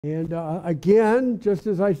And again, just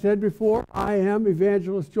as I said before, I am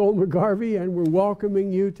Evangelist Joel McGarvey, and we're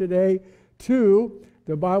welcoming you today to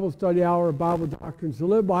the Bible Study Hour, Bible Doctrines to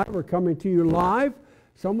Live By. We're coming to you live.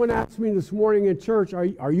 Someone asked me this morning in church,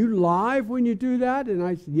 are you live when you do that? And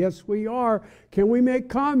I said, yes, we are. Can we make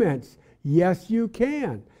comments? Yes, you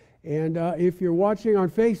can. And if you're watching on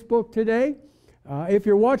Facebook today, if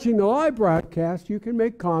you're watching the live broadcast, you can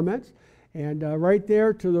make comments. And right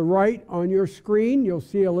there to the right on your screen, you'll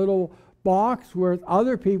see a little box with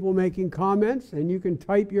other people making comments, and you can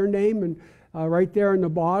type your name and right there in the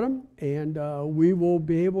bottom, and we will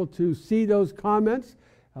be able to see those comments.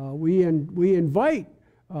 We invite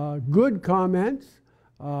good comments.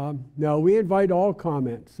 No, we invite all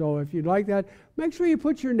comments. So if you'd like that, make sure you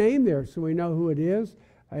put your name there so we know who it is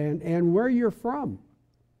and where you're from.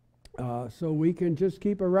 So we can just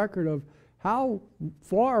keep a record of how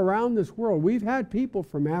far around this world. We've had people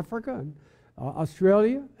from Africa and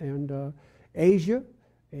Australia and Asia,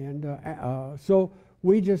 and so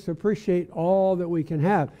we just appreciate all that we can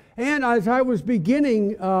have. And as I was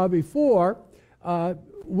beginning before,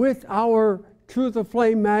 with our Truth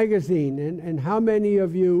Aflame magazine, and how many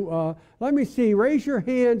of you, let me see, raise your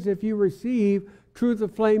hands if you receive Truth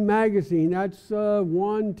Aflame magazine. That's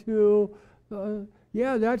one, two,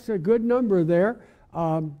 yeah, that's a good number there.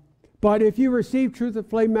 But if you receive Truth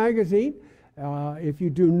Aflame magazine, if you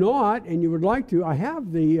do not and you would like to, I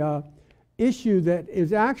have the issue that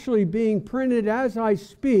is actually being printed as I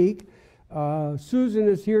speak. Susan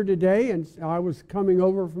is here today, and I was coming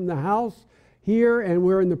over from the house here, and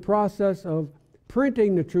we're in the process of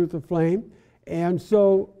printing the Truth Aflame. And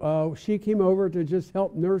so she came over to just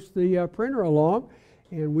help nurse the printer along,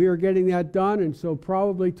 and we are getting that done. And so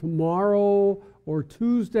probably tomorrow or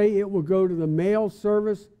Tuesday it will go to the mail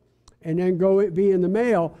service and then be in the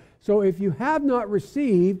mail. So if you have not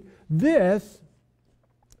received this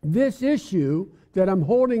issue that I'm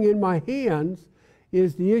holding in my hands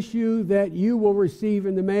is the issue that you will receive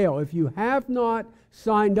in the mail. If you have not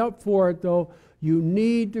signed up for it, though, you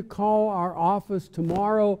need to call our office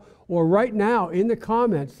tomorrow or right now in the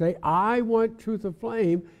comments. Say, I want Truth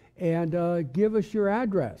Aflame, and give us your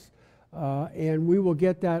address. And we will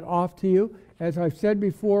get that off to you. As I've said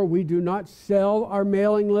before, we do not sell our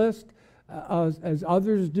mailing list as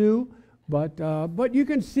others do, but you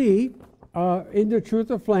can see in the Truth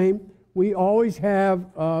Aflame, we always have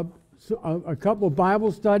a couple of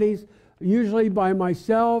Bible studies, usually by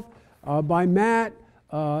myself, by Matt.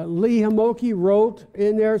 Lee Hamoki wrote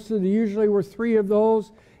in there, so there usually were 3 of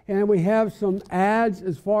those, and we have some ads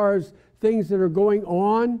as far as things that are going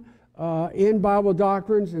on in Bible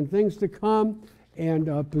doctrines and things to come,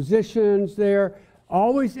 and positions there.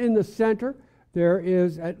 Always in the center, there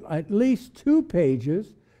is at least 2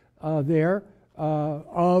 pages there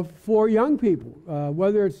for young people,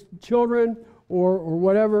 whether it's children or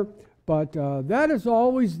whatever, but that is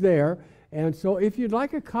always there. And so if you'd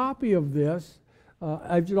like a copy of this,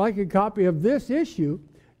 if you'd like a copy of this issue,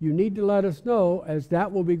 you need to let us know, as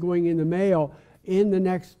that will be going in the mail in the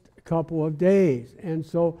next couple of days. And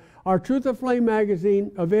so our Truth Aflame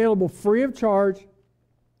magazine, available free of charge.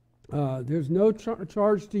 There's no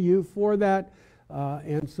charge to you for that.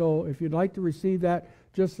 And so if you'd like to receive that,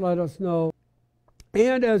 just let us know.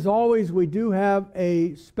 And as always, we do have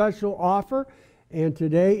a special offer, and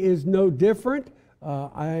today is no different.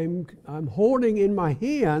 I'm holding in my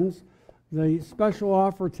hands the special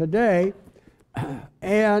offer today,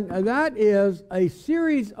 and that is a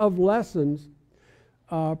series of lessons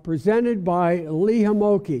presented by Lee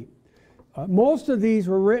Hamoki. Most of these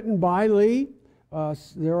were written by Lee.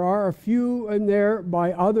 There are a few in there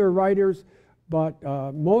by other writers, but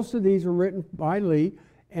most of these are written by Lee,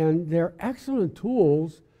 and they're excellent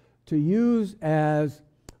tools to use as,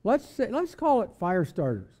 let's call it fire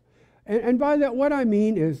starters. And by that, what I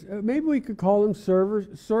mean is maybe we could call them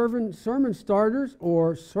sermon starters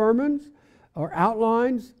or sermons or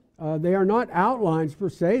outlines. They are not outlines per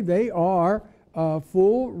se. They are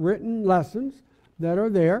full written lessons that are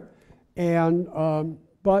there, and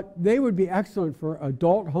but they would be excellent for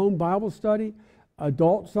adult home Bible study,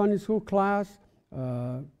 adult Sunday school class,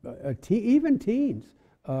 even teens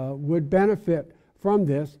would benefit from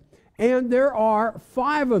this. And there are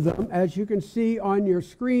 5 of them, as you can see on your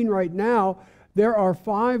screen right now. There are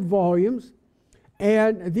 5 volumes,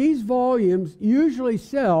 and these volumes usually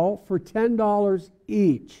sell for $10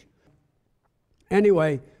 each.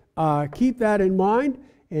 Anyway, keep that in mind,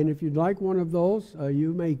 and if you'd like one of those,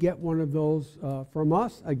 you may get one of those from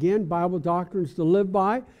us. Again, Bible Doctrines to Live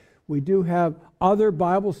By. We do have other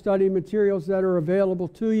Bible study materials that are available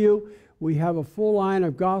to you. We have a full line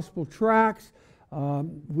of gospel tracts.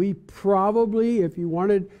 We probably, if you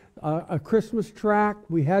wanted a Christmas tract,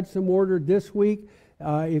 we had some ordered this week.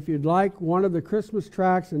 If you'd like one of the Christmas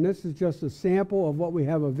tracts, and this is just a sample of what we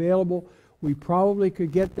have available, we probably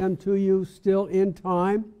could get them to you still in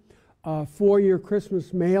time for your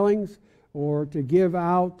Christmas mailings or to give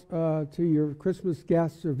out to your Christmas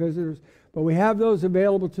guests or visitors. But we have those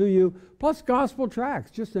available to you, plus gospel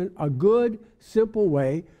tracts, just a good, simple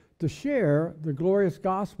way to share the glorious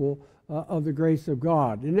gospel of the grace of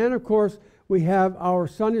God. And then, of course, we have our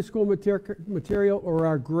Sunday school material or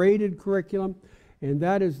our graded curriculum, and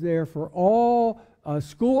that is there for all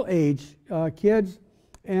school-age kids,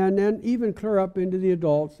 and then even clear up into the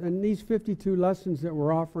adults. And these 52 lessons that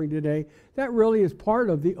we're offering today, that really is part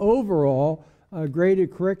of the overall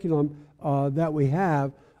graded curriculum that we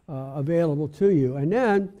have available to you. And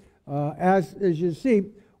then, as you see,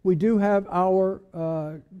 we do have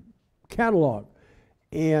our catalog,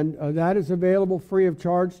 and that is available free of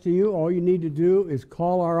charge to you. All you need to do is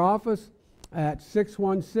call our office at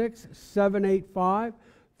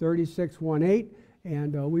 616-785-3618,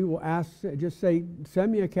 and we will just say,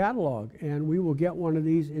 send me a catalog, and we will get one of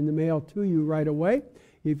these in the mail to you right away.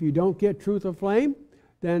 If you don't get Truth or Flame,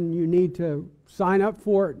 then you need to sign up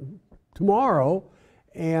for it tomorrow,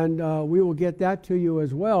 and we will get that to you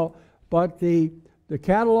as well. But the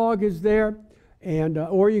catalog is there, and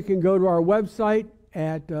or you can go to our website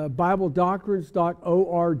at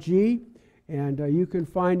BibleDoctrines.org, and you can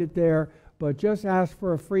find it there. But just ask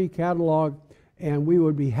for a free catalog, and we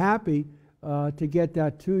would be happy to get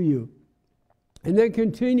that to you. And then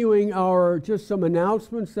continuing just some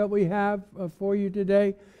announcements that we have for you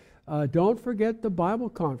today. Don't forget the Bible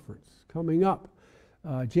Conference coming up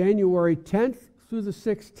January 10th through the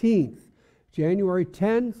 16th. January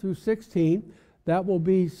 10th through 16th. That will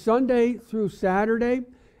be Sunday through Saturday,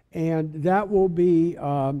 and that will be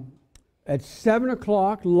at 7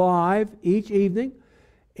 o'clock live each evening.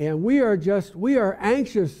 And we are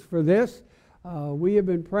anxious for this. We have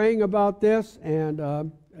been praying about this, and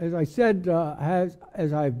as I said,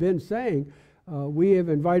 as I've been saying, we have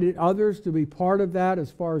invited others to be part of that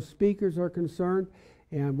as far as speakers are concerned.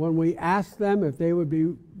 And when we asked them if they would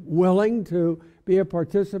be willing to be a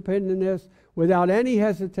participant in this, without any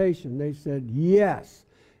hesitation, they said yes.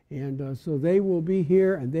 And so they will be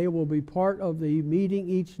here, and they will be part of the meeting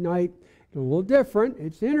each night. It's a little different.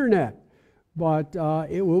 It's internet, but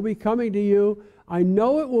it will be coming to you. I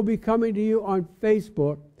know it will be coming to you on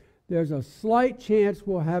Facebook. There's a slight chance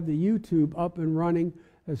we'll have the YouTube up and running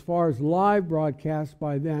as far as live broadcast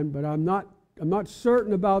by then, but I'm not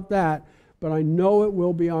certain about that, but I know it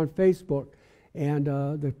will be on Facebook. And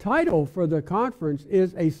the title for the conference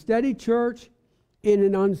is A Steady Church in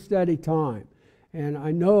an Unsteady Time. And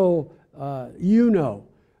I know you know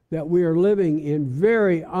that we are living in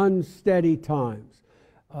very unsteady times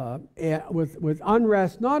with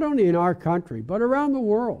unrest, not only in our country, but around the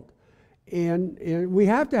world. And we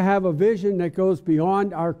have to have a vision that goes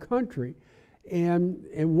beyond our country. And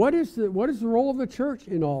what is the role of the church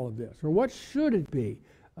in all of this? Or what should it be?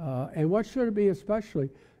 And what should it be especially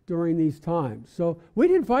during these times? So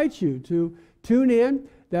we'd invite you to tune in.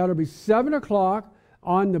 That'll be 7 o'clock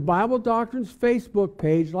on the Bible Doctrines Facebook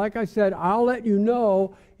page. Like I said, I'll let you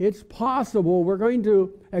know it's possible. We're going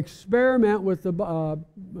to experiment with the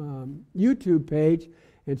YouTube page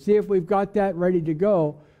and see if we've got that ready to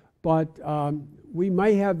go. But we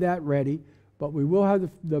may have that ready. But we will have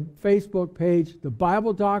the Facebook page, the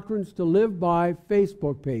Bible Doctrines to Live By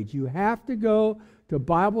Facebook page. You have to go to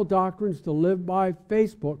Bible Doctrines to Live By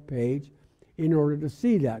Facebook page in order to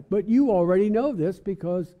see that. But you already know this,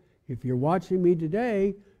 because if you're watching me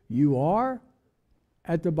today, you are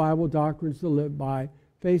at the Bible Doctrines to Live By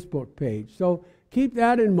Facebook page. So keep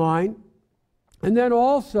that in mind. And then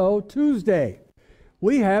also Tuesday,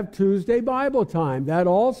 we have Tuesday Bible time. That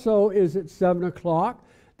also is at 7 o'clock.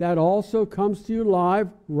 That also comes to you live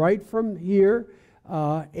right from here.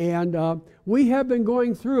 And we have been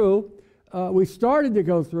going through, we started to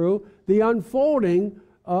go through the unfolding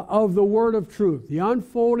of the Word of Truth, the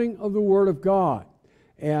unfolding of the Word of God.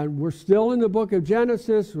 And we're still in the book of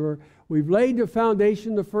Genesis. We've laid the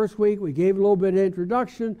foundation the first week. We gave a little bit of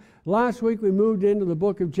introduction. Last week we moved into the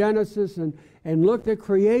book of Genesis and looked at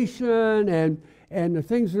creation and the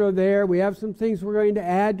things that are there. We have some things we're going to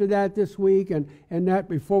add to that this week and that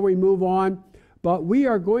before we move on. But we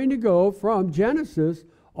are going to go from Genesis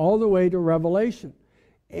all the way to Revelation.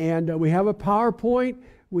 And we have a PowerPoint.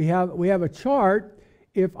 We have a chart.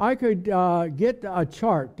 If I could get a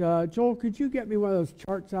chart. Joel, could you get me one of those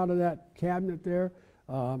charts out of that cabinet there?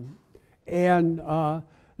 Let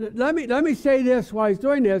me say this while he's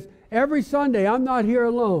doing this. Every Sunday, I'm not here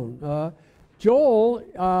alone. Joel,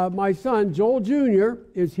 my son, Joel Jr.,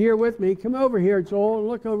 is here with me. Come over here, Joel.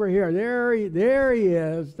 Look over here. There he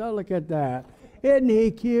is. Oh, look at that. Isn't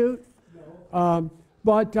he cute?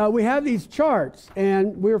 But we have these charts,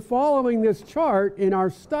 and we're following this chart in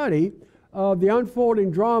our study of the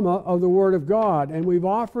unfolding drama of the Word of God. And we've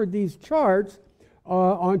offered these charts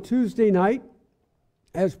on Tuesday night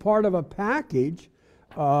as part of a package.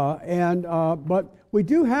 But we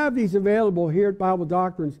do have these available here at Bible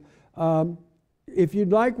Doctrines. If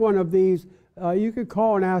you'd like one of these, you could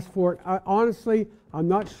call and ask for it. Honestly, I'm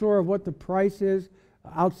not sure of what the price is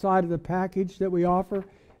outside of the package that we offer.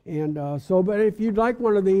 But if you'd like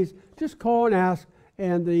one of these, just call and ask,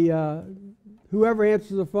 and whoever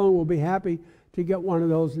answers the phone will be happy to get one of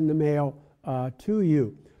those in the mail to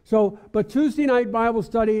you. But Tuesday night Bible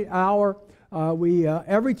study hour, we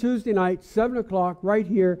every Tuesday night, 7 o'clock, right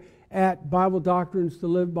here at Bible Doctrines to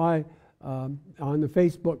Live By on the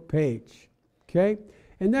Facebook page. Okay?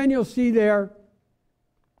 And then you'll see there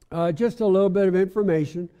just a little bit of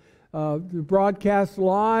information. The broadcast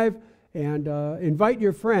live, and invite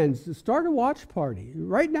your friends to start a watch party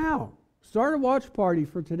right now. Start a watch party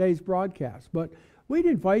for today's broadcast. But we'd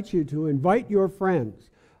invite you to invite your friends.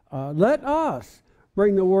 Let us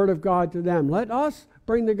bring the Word of God to them. Let us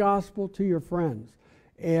bring the gospel to your friends.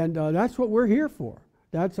 And that's what we're here for.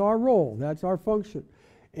 That's our role. That's our function.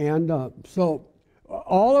 And so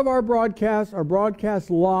all of our broadcasts are broadcast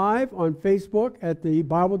live on Facebook at the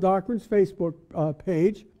Bible Doctrines Facebook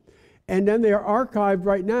page. And then they are archived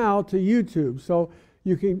right now to YouTube. So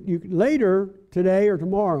you can later, today or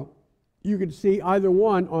tomorrow, you can see either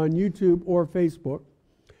one on YouTube or Facebook.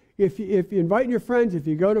 If you invite your friends, if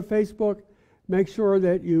you go to Facebook, make sure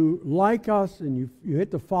that you like us and you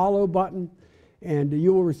hit the follow button, and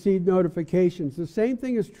you will receive notifications. The same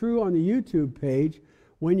thing is true on the YouTube page.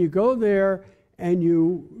 When you go there and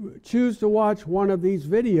you choose to watch one of these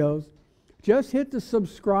videos, just hit the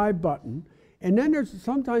subscribe button, and then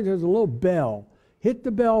sometimes there's a little bell. Hit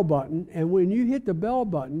the bell button, and when you hit the bell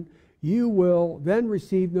button, you will then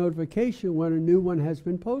receive notification when a new one has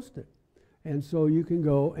been posted. And so you can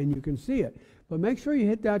go and you can see it. But make sure you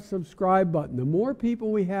hit that subscribe button. The more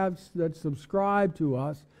people we have that subscribe to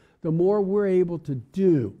us, the more we're able to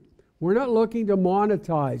do. We're not looking to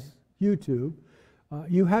monetize YouTube.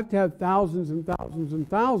 You have to have thousands and thousands and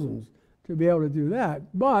thousands to be able to do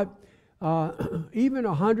that. But even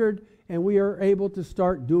 100, and we are able to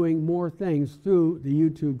start doing more things through the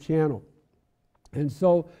YouTube channel. And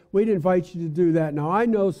so we'd invite you to do that. Now, I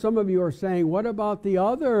know some of you are saying, what about the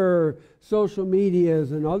other social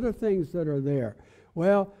medias and other things that are there?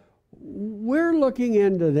 Well, we're looking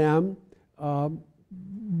into them.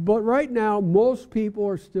 But right now, most people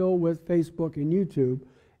are still with Facebook and YouTube.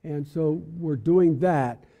 And so we're doing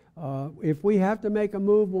that. If we have to make a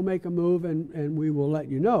move, we'll make a move, and we will let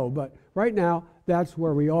you know. But right now, that's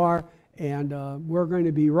where we are. And we're going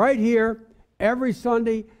to be right here every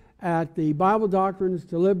Sunday at the Bible Doctrines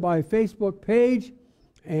to Live By Facebook page,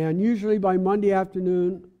 and usually by Monday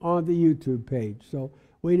afternoon on the YouTube page. So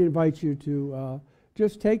we'd invite you to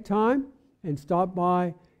just take time and stop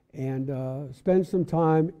by and spend some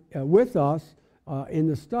time with us in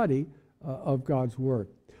the study of God's Word.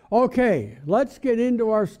 Okay, let's get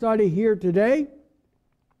into our study here today.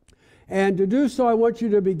 And to do so, I want you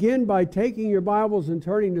to begin by taking your Bibles and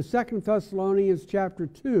turning to 2 Thessalonians chapter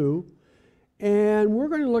 2. And we're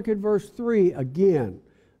going to look at verse 3 again.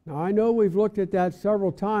 Now, I know we've looked at that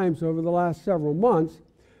several times over the last several months,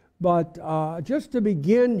 but just to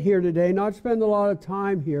begin here today, not spend a lot of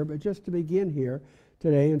time here, but just to begin here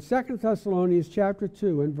today in 2 Thessalonians chapter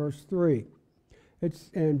 2 and verse 3.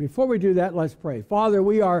 And before we do that, let's pray. Father,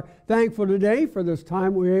 we are thankful today for this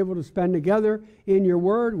time we're able to spend together in your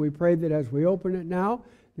word. We pray that as we open it now,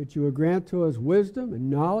 that you would grant to us wisdom and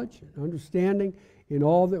knowledge and understanding in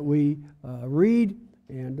all that we read,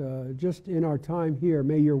 and just in our time here.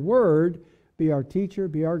 May your word be our teacher,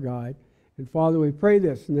 be our guide. And Father, we pray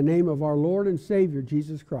this in the name of our Lord and Savior,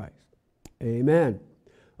 Jesus Christ. Amen.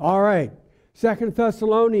 All right. 2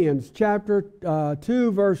 Thessalonians chapter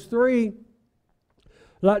 2, verse 3.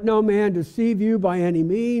 Let no man deceive you by any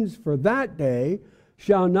means, for that day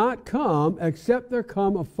shall not come except there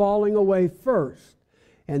come a falling away first,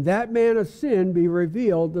 and that man of sin be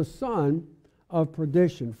revealed, the son of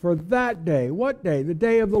perdition. For that day, what day? The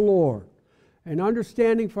day of the Lord. And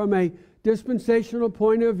understanding from a dispensational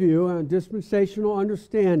point of view and dispensational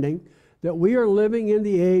understanding that we are living in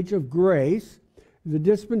the age of grace, the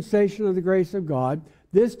dispensation of the grace of God.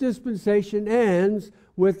 This dispensation ends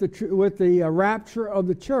with the rapture of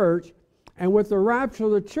the church, and with the rapture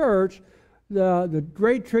of the church, the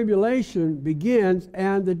Great Tribulation begins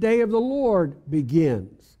and the day of the Lord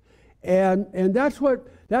begins. And that's what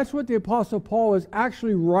the Apostle Paul is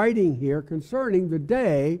actually writing here concerning the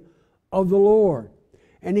day of the Lord.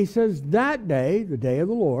 And he says that day, the day of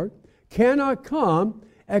the Lord, cannot come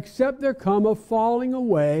except there come a falling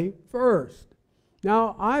away first.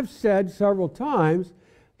 Now, I've said several times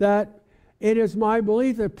that it is my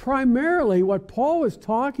belief that primarily what Paul is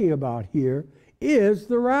talking about here is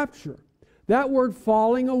the rapture. That word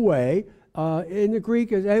falling away in the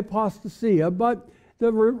Greek is apostasia, but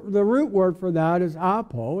the root word for that is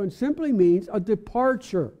apo, and simply means a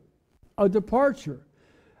departure. A departure.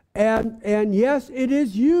 And yes, it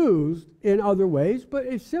is used in other ways, but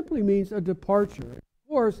it simply means a departure. Of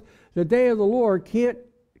course, the day of the Lord can't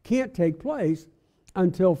take place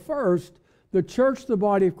until first the church, the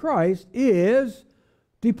body of Christ, is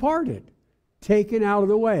departed, taken out of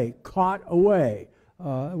the way, caught away,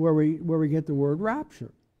 where we get the word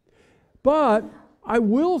rapture. But I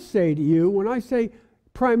will say to you, when I say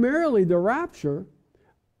primarily the rapture,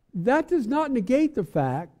 that does not negate the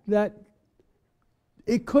fact that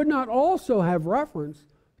it could not also have reference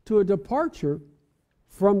to a departure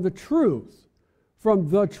from the truth,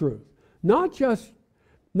 not just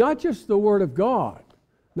the Word of God,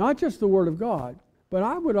 but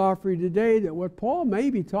I would offer you today that what Paul may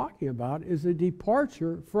be talking about is a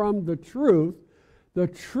departure from the truth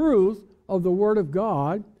of the Word of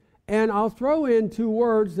God. And I'll throw in two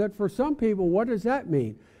words that for some people, what does that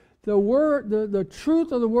mean? The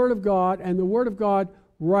truth of the Word of God and the Word of God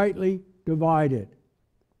rightly divided.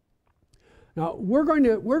 Now, we're going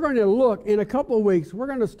to look in a couple of weeks, we're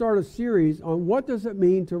going to start a series on what does it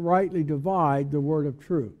mean to rightly divide the word of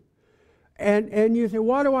truth. And you say,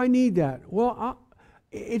 why do I need that? Well,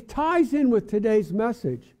 it ties in with today's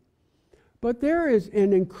message. But there is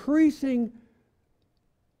an increasing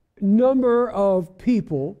number of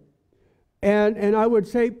people, and I would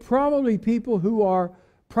say probably people who are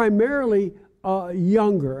primarily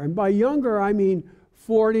younger. And by younger, I mean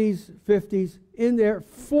 40s, 50s, in their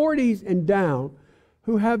 40s and down,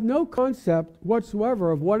 who have no concept whatsoever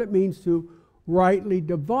of what it means to rightly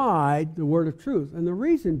divide the word of truth. And the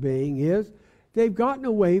reason being is they've gotten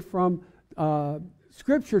away from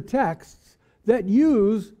scripture texts that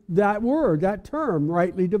use that word, that term,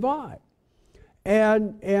 rightly divide.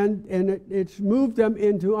 And it's moved them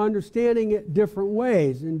into understanding it different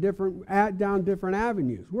ways and down different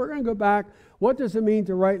avenues. We're going to go back. What does it mean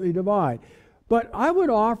to rightly divide? But I would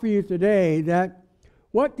offer you today that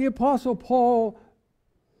what the Apostle Paul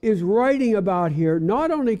is writing about here not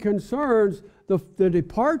only concerns the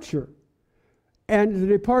departure and the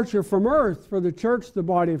departure from earth for the church, the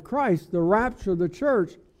body of Christ, the rapture of the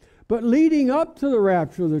church, but leading up to the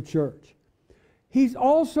rapture of the church. He's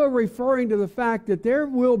also referring to the fact that there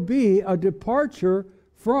will be a departure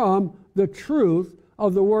from the truth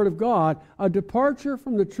of the Word of God, a departure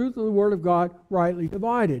from the truth of the Word of God rightly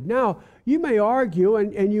divided. Now, you may argue,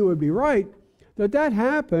 and you would be right, that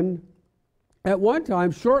happened at one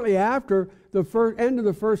time, shortly after the end of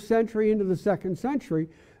the first century into the second century,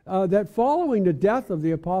 that following the death of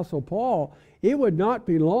the Apostle Paul, it would not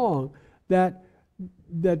be long that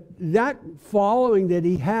following that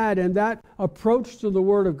he had and that approach to the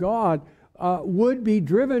Word of God would be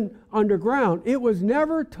driven underground. It was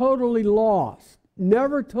never totally lost,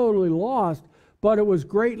 but it was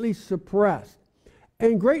greatly suppressed.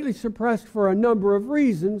 And greatly suppressed for a number of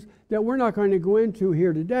reasons that we're not going to go into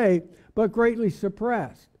here today, but greatly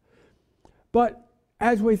suppressed. But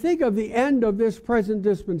as we think of the end of this present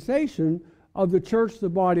dispensation of the church, the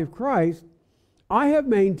body of Christ, I have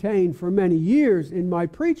maintained for many years in my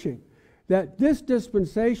preaching that this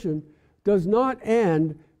dispensation does not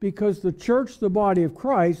end because the church, the body of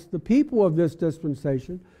Christ, the people of this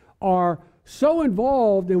dispensation, are so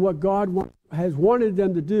involved in what God has wanted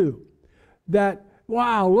them to do that,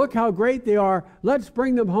 wow, look how great they are, let's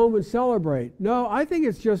bring them home and celebrate. No, I think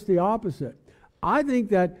it's just the opposite. I think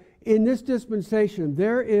that in this dispensation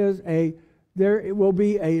there will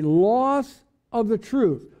be a loss of the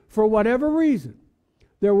truth for whatever reason.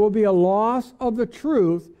 There will be a loss of the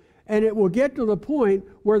truth, and it will get to the point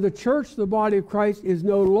where the church, the body of Christ, is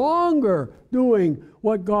no longer doing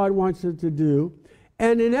what God wants it to do.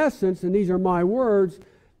 And in essence, and these are my words,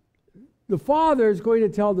 the Father is going to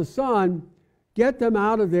tell the Son, get them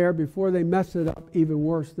out of there before they mess it up even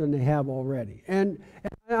worse than they have already. And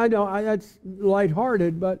I know that's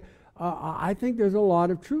lighthearted, but I think there's a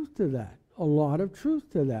lot of truth to that. A lot of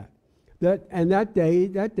truth to that. That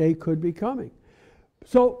day could be coming.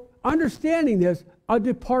 So understanding this, a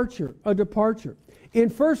departure. In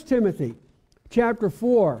 1 Timothy chapter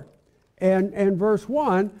 4 and verse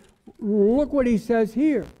 1, look what he says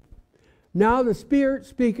here. Now the Spirit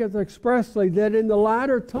speaketh expressly that in the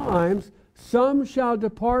latter times some shall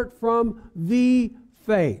depart from the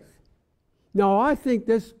faith. Now I think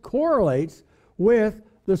this correlates with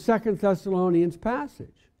the 2 Thessalonians passage.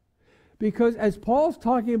 Because as Paul's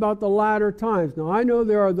talking about the latter times, now I know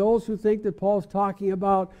there are those who think that Paul's talking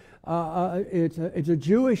about, it's a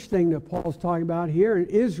Jewish thing that Paul's talking about here in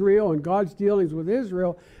Israel and God's dealings with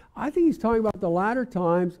Israel. I think he's talking about the latter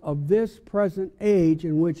times of this present age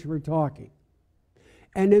in which we're talking.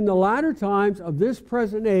 And in the latter times of this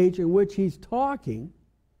present age in which he's talking,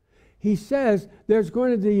 he says there's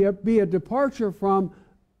going to be a departure from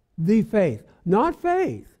the faith. Not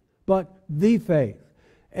faith, but the faith.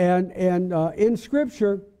 And in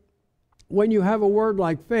Scripture, when you have a word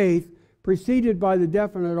like faith preceded by the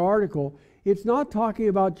definite article, it's not talking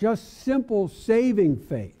about just simple saving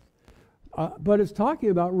faith, but it's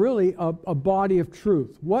talking about really a body of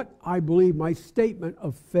truth. What I believe, my statement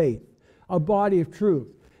of faith, a body of truth.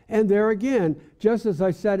 And there again, just as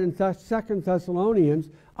I said in 2 Thessalonians,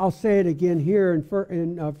 I'll say it again here in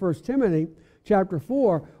 1 Timothy chapter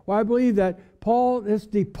 4, where I believe that this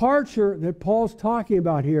departure that Paul's talking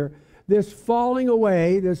about here, this falling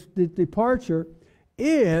away, this departure,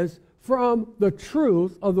 is from the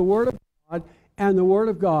truth of the Word of God and the Word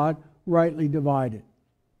of God rightly divided.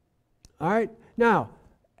 All right? Now,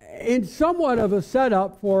 in somewhat of a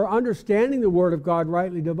setup for understanding the Word of God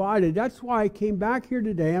rightly divided, that's why I came back here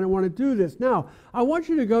today and I want to do this. Now, I want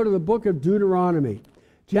you to go to the book of Deuteronomy.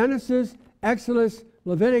 Genesis, Exodus,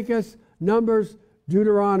 Leviticus, Numbers,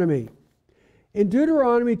 Deuteronomy. In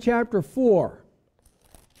Deuteronomy chapter 4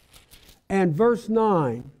 and verse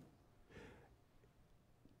 9,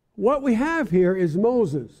 what we have here is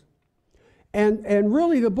Moses. And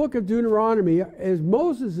really the book of Deuteronomy is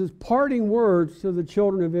Moses' parting words to the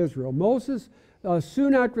children of Israel. Moses,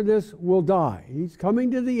 soon after this, will die. He's coming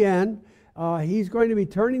to the end. He's going to be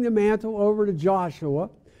turning the mantle over to Joshua.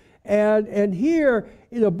 And here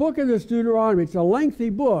in the book of this Deuteronomy, it's a lengthy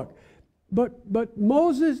book, but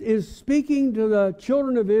Moses is speaking to the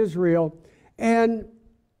children of Israel, and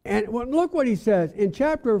look what he says. In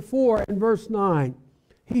chapter 4 and verse 9,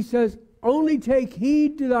 he says, "Only take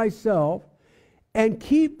heed to thyself, and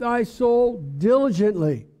keep thy soul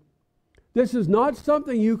diligently." This is not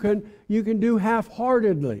something you can do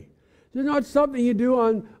half-heartedly. This is not something you do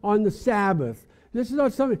on the Sabbath. This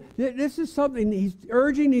is something he's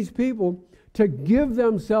urging these people to give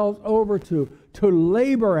themselves over to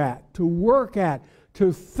labor at, to work at,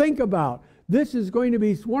 to think about. This is going to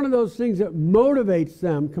be one of those things that motivates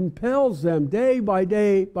them, compels them day by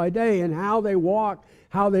day by day in how they walk,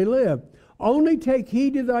 how they live. Only take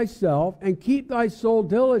heed to thyself and keep thy soul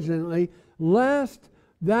diligently, lest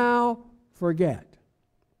thou forget.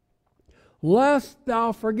 Lest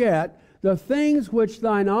thou forget the things which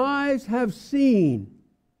thine eyes have seen,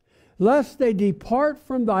 lest they depart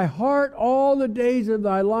from thy heart all the days of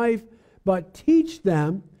thy life, but teach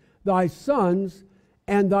them thy sons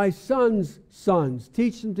and thy sons' sons.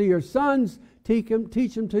 Teach them to your sons, teach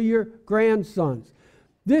them to your grandsons.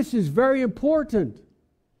 This is very important.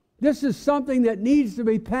 This is something that needs to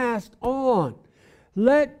be passed on.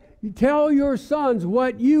 Tell your sons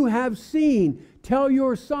what you have seen. Tell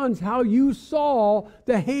your sons how you saw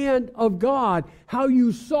the hand of God, how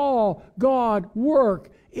you saw God work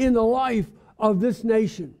in the life of this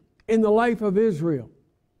nation, in the life of Israel.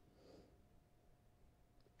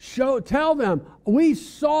 Tell them, we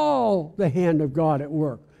saw the hand of God at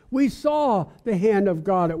work. We saw the hand of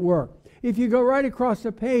God at work. If you go right across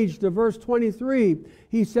the page to verse 23,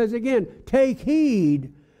 he says again, take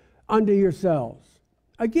heed unto yourselves.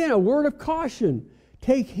 Again, a word of caution.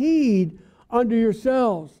 Take heed unto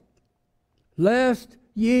yourselves, lest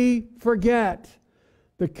ye forget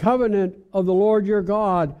the covenant of the Lord your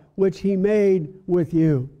God, which he made with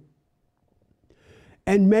you,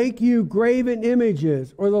 and make you graven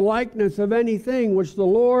images, or the likeness of anything which the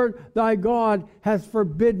Lord thy God hath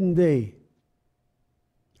forbidden thee.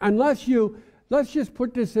 Let's just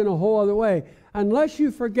put this in a whole other way. Unless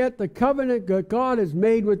you forget the covenant that God has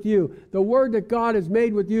made with you, the word that God has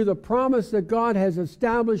made with you, the promise that God has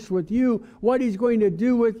established with you, what he's going to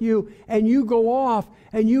do with you, and you go off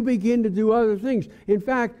and you begin to do other things. In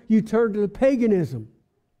fact, you turn to the paganism.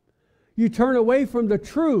 You turn away from the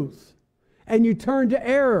truth and you turn to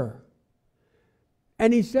error.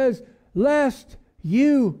 And he says, lest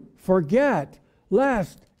you forget,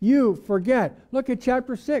 lest you forget. Look at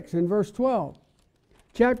chapter 6 and verse 12.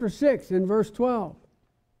 Chapter 6 and verse 12.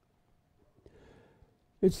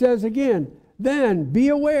 It says again, then be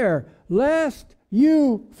aware, lest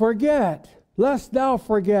you forget, lest thou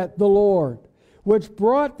forget the Lord, which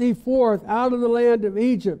brought thee forth out of the land of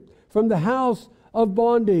Egypt, from the house of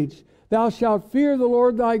bondage. Thou shalt fear the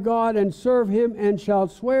Lord thy God, and serve him, and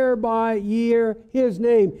shalt swear by his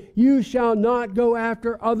name. You shall not go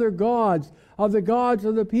after other gods, of the gods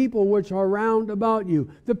of the people which are round about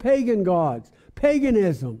you, the pagan gods,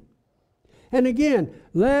 paganism. And again,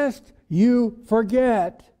 lest you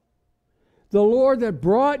forget the Lord that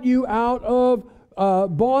brought you out of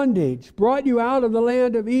bondage, brought you out of the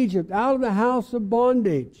land of Egypt, out of the house of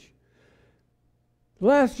bondage.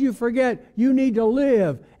 Lest you forget, you need to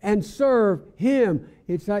live and serve him.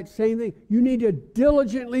 It's that same thing. You need to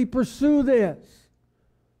diligently pursue this,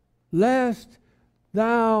 lest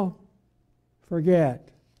thou forget.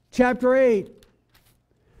 Chapter 8,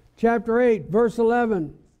 verse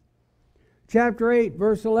 11. Chapter 8,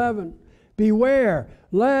 verse 11. Beware,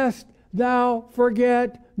 lest thou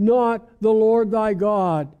forget not the Lord thy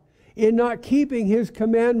God, in not keeping his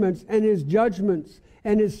commandments and his judgments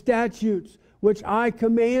and his statutes, which I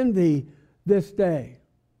command thee this day.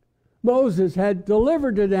 Moses had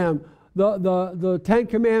delivered to them the Ten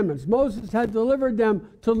Commandments. Moses had delivered them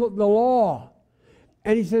to the law.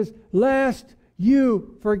 And he says, lest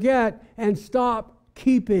you forget and stop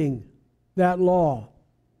keeping that law.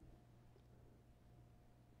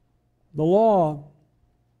 The law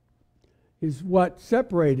is what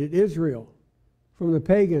separated Israel from the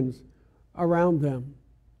pagans around them.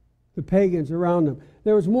 The pagans around them.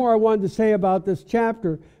 There was more I wanted to say about this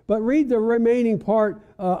chapter, but read the remaining part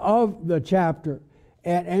of the chapter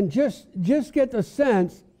and just get the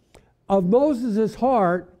sense of Moses'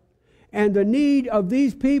 heart and the need of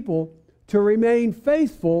these people to remain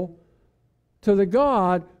faithful to the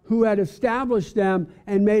God who had established them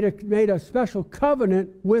and made a special covenant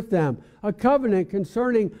with them. A covenant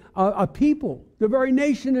concerning a people, the very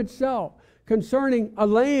nation itself, concerning a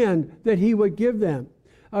land that he would give them,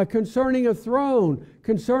 concerning a throne,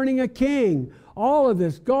 concerning a king. All of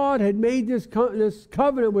this, God had made this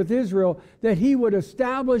covenant with Israel that he would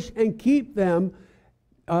establish and keep them,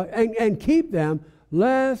 and keep them,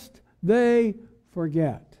 lest they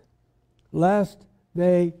forget. Lest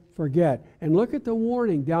they forget. And look at the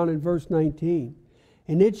warning down in verse 19.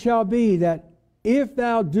 And it shall be that if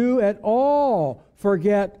thou do at all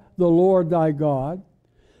forget the Lord thy God,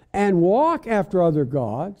 and walk after other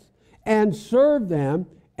gods, and serve them,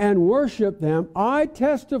 and worship them, I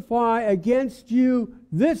testify against you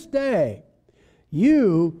this day,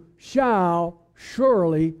 you shall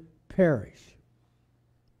surely perish.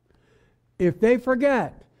 If they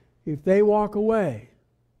forget, if they walk away,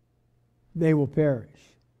 they will perish.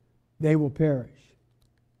 They will perish.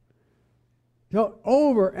 So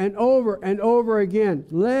over and over and over again,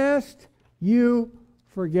 lest you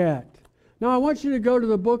forget. Now I want you to go to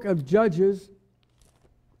the book of Judges,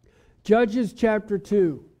 Judges chapter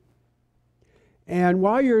 2. And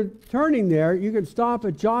while you're turning there, you can stop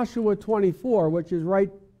at Joshua 24, which is right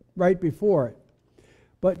before it.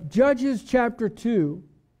 But Judges chapter 2,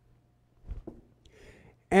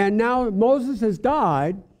 and now Moses has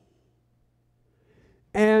died,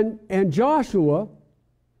 and Joshua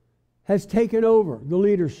has taken over the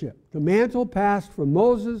leadership. The mantle passed from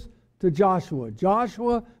Moses to Joshua.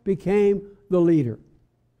 Joshua became the leader.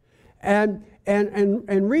 And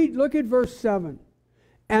look at verse 7.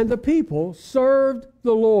 And the people served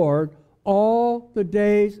the Lord all the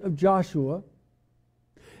days of Joshua,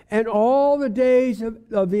 and all the days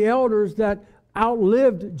of the elders that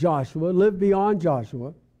outlived Joshua, lived beyond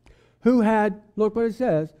Joshua, who had, look what it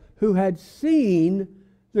says, who had seen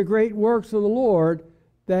the great works of the Lord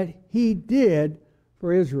that he did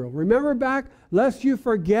for Israel. Remember back, lest you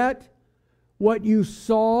forget what you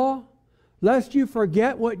saw, lest you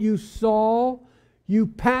forget what you saw, you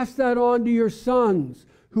pass that on to your sons,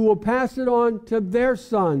 who will pass it on to their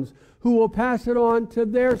sons, who will pass it on to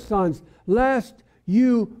their sons, lest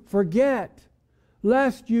you forget.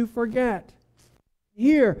 Lest you forget.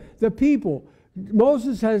 Here, the people,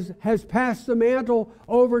 Moses has passed the mantle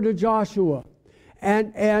over to Joshua.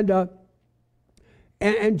 And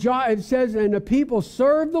it says, and the people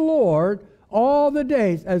served the Lord all the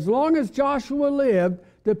days. As long as Joshua lived,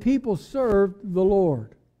 the people served the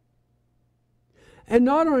Lord. And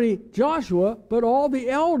not only Joshua, but all the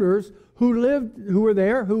elders who were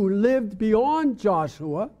there, who lived beyond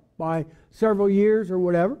Joshua by several years or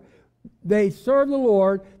whatever, they served the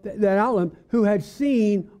Lord, that outlim, who had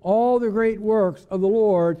seen all the great works of the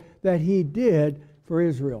Lord that he did for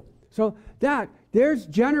Israel. So there's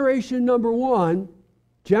generation number one,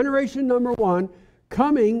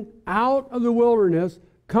 coming out of the wilderness,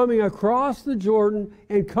 coming across the Jordan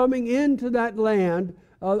and coming into that land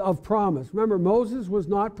of promise. Remember, Moses was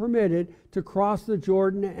not permitted to cross the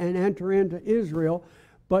Jordan and enter into Israel,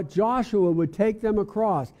 but Joshua would take them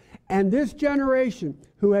across. And this generation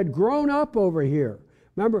who had grown up over here,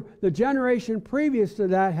 remember, the generation previous to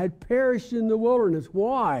that had perished in the wilderness.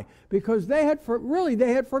 Why? Because they had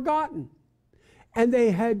forgotten. And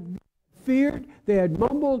they had feared, they had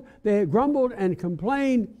mumbled, they had grumbled and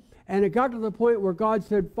complained, and it got to the point where God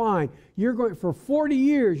said, fine, you're going, for 40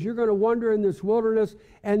 years, you're going to wander in this wilderness,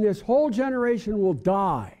 and this whole generation will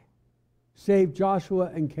die, save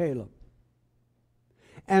Joshua and Caleb.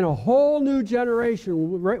 And a whole new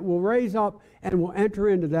generation will raise up and will enter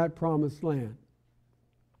into that promised land.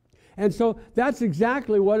 And so that's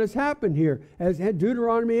exactly what has happened here. As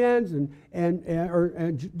Deuteronomy ends,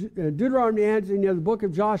 Deuteronomy ends in the book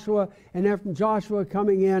of Joshua, and then from Joshua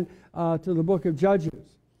coming in to the book of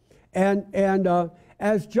Judges. And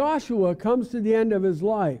as Joshua comes to the end of his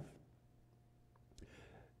life,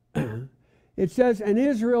 it says, and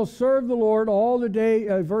Israel served the Lord all the day,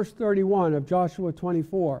 verse 31 of Joshua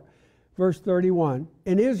 24. Verse 31,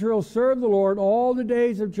 and Israel served the Lord all the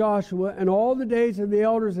days of Joshua, and all the days of the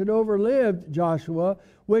elders that overlived Joshua,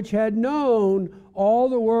 which had known all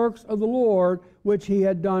the works of the Lord, which he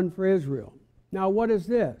had done for Israel. Now, what is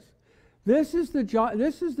this? This is the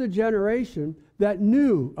generation that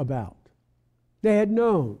knew about. They had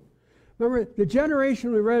known. Remember, the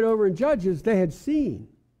generation we read over in Judges, they had seen.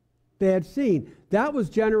 They had seen. That was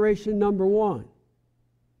generation number one.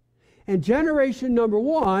 And generation number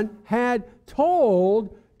one had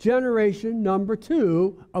told generation number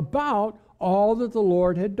two about all that the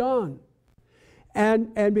Lord had done.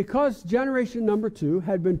 And because generation number two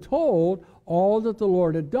had been told all that the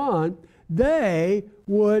Lord had done, they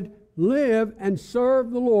would live and serve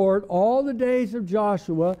the Lord all the days of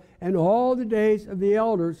Joshua and all the days of the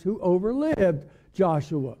elders who overlived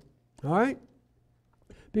Joshua. All right?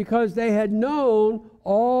 Because they had known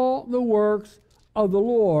all the works of the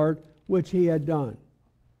Lord which he had done.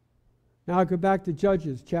 Now I go back to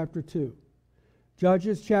Judges chapter 2.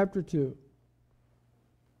 Judges chapter 2.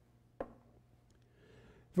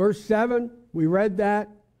 Verse 7, we read that,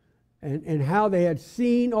 and how they had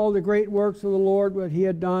seen all the great works of the Lord, what he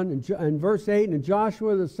had done. And verse 8, and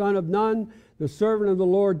Joshua the son of Nun, the servant of the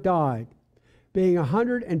Lord, died, being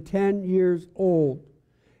 110 years old.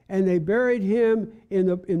 And they buried him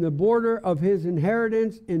in the border of his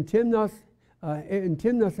inheritance in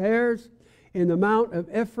Timnath-Heres, in the mount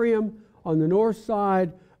of Ephraim, on the north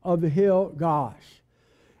side of the hill Gaash.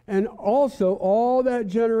 And also all that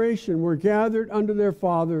generation were gathered unto their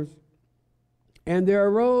fathers, and there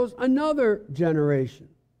arose another generation.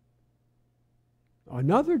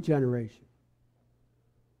 Another generation.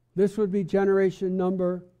 This would be generation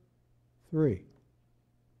number 3.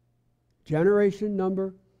 Generation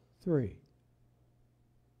number 3.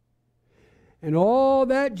 And all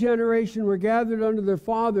that generation were gathered unto their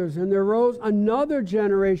fathers, and there arose another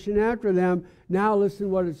generation after them. Now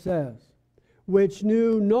listen what it says. Which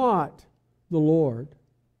knew not the Lord,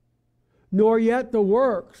 nor yet the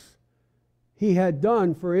works he had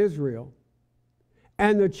done for Israel.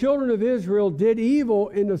 And the children of Israel did evil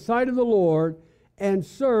in the sight of the Lord, and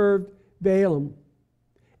served Baalim.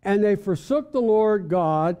 And they forsook the Lord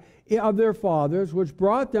God of their fathers, which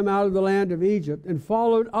brought them out of the land of Egypt, and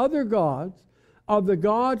followed other gods, of the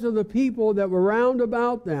gods of the people that were round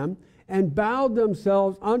about them, and bowed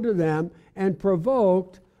themselves unto them, and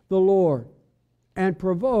provoked the Lord. And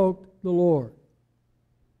provoked the Lord.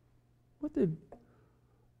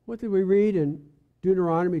 What did we read in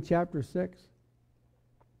Deuteronomy chapter 6?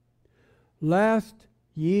 Lest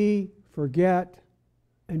ye forget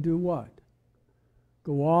and do what?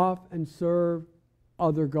 Go off and serve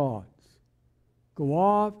other gods. Go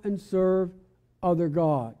off and serve other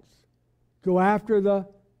gods. Go after the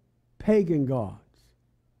pagan gods.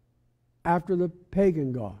 After the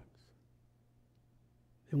pagan gods.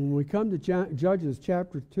 And when we come to Judges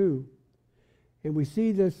chapter 2, and we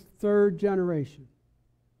see this third generation,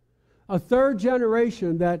 a third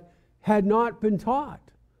generation that had not been taught.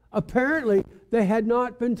 Apparently, they had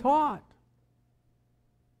not been taught.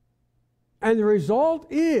 And the result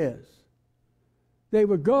is they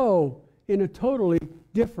would go in a totally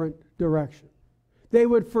different direction. They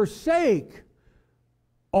would forsake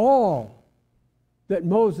all that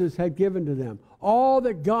Moses had given to them, all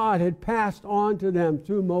that God had passed on to them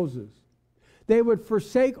through Moses. They would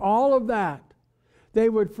forsake all of that. They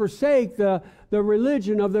would forsake the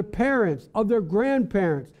religion of their parents, of their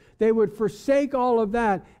grandparents. They would forsake all of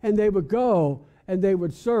that, and they would go and they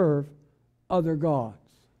would serve other gods.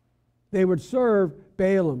 They would serve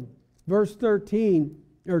Baalim. Verse 13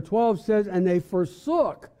 or 12 says, and they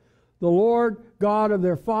forsook the Lord God of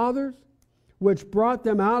their fathers, which brought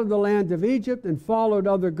them out of the land of Egypt, and followed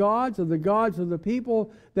other gods, of the gods of the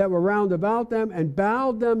people that were round about them, and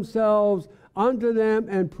bowed themselves unto them,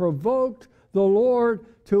 and provoked the Lord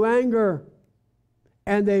to anger.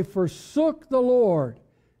 And they forsook the Lord,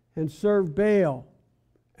 and served Baal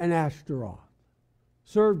and Ashtaroth.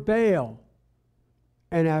 Served Baal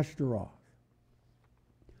and Ashtaroth.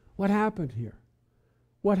 What happened here?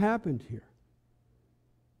 What happened here?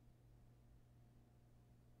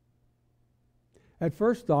 At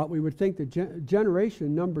first thought, we would think that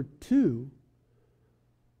generation number 2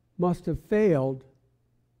 must have failed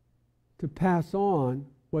to pass on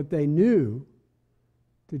what they knew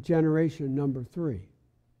to generation number 3.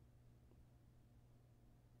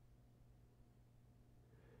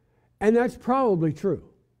 And that's probably true.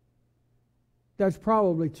 That's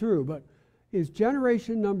probably true, but is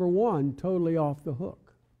generation number 1 totally off the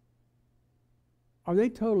hook? Are they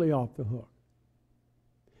totally off the hook?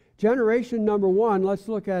 Generation number 1, let's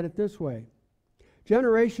look at it this way.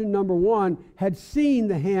 Generation number 1 had seen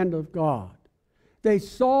the hand of God. They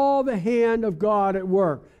saw the hand of God at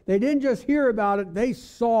work. They didn't just hear about it, they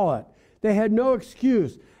saw it. They had no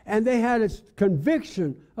excuse. And they had a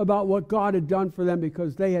conviction about what God had done for them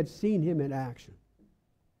because they had seen Him in action.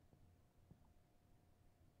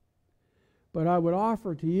 But I would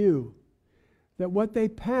offer to you that what they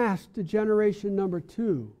passed to generation number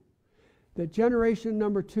 2, that generation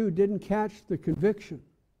number 2 didn't catch the conviction.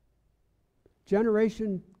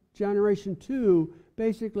 Generation 2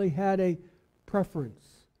 basically had a preference.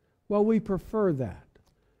 Well, we prefer that.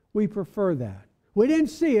 We prefer that. We didn't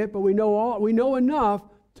see it, but we know enough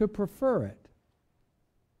to prefer it.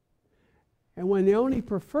 And when they only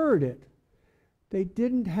preferred it, they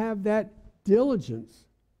didn't have that diligence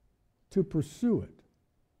to pursue it.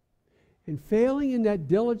 And failing in that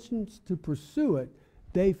diligence to pursue it,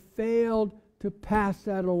 they failed to pass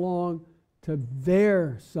that along to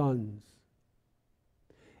their sons.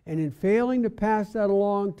 And in failing to pass that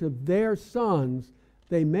along to their sons,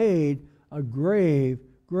 they made a grave,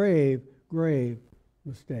 grave, grave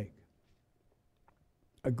mistake.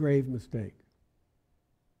 A grave mistake.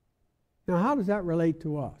 Now, how does that relate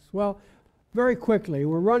to us? Well, very quickly,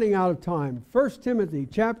 we're running out of time. 1 Timothy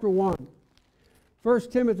chapter 1. 1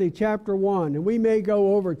 Timothy chapter 1, and we may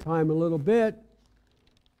go over time a little bit.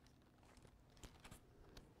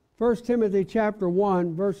 1 Timothy chapter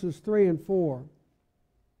 1, verses 3 and 4.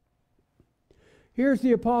 Here's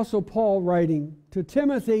the Apostle Paul writing to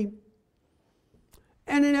Timothy,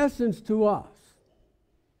 and in essence to us.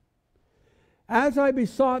 As I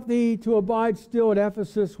besought thee to abide still at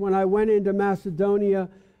Ephesus when I went into Macedonia,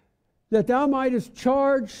 that thou mightest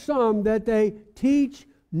charge some that they teach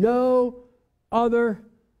no other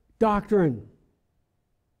doctrine,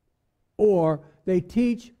 or they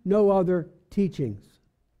teach no other teachings.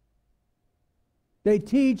 They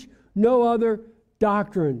teach no other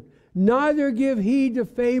doctrine. Neither give heed to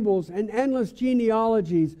fables and endless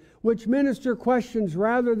genealogies, which minister questions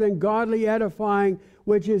rather than godly edifying,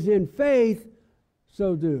 which is in faith,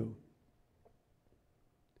 so do.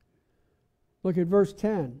 Look at verse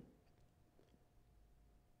 10.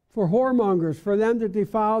 For whoremongers, for them that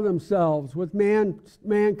defile themselves with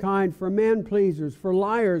mankind, for men-pleasers, for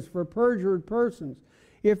liars, for perjured persons,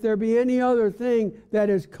 if there be any other thing that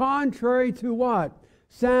is contrary to what?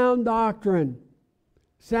 Sound doctrine.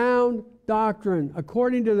 Sound doctrine,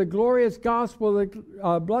 according to the glorious gospel of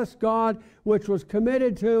the blessed God, which was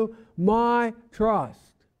committed to my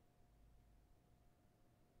trust.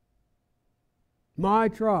 My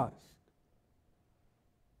trust.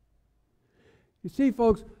 You see,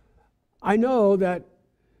 folks, I know that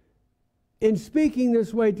in speaking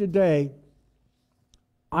this way today,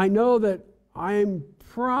 I know that I'm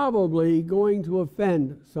probably going to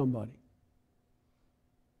offend somebody.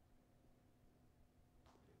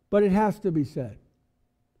 But it has to be said.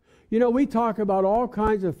 You know, we talk about all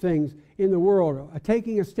kinds of things in the world,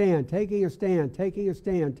 taking a stand, taking a stand, taking a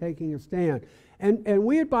stand, taking a stand. And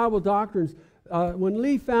we at Bible Doctrines, when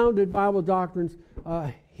Lee founded Bible Doctrines,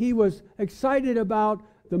 he was excited about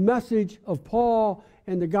the message of Paul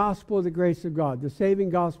and the gospel of the grace of God, the saving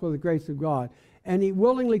gospel of the grace of God. And he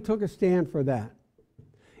willingly took a stand for that.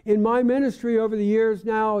 In my ministry over the years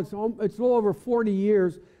now, it's a little over 40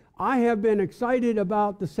 years, I have been excited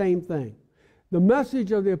about the same thing. The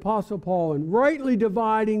message of the Apostle Paul and rightly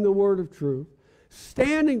dividing the word of truth,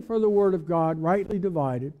 standing for the word of God, rightly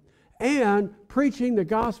divided, and preaching the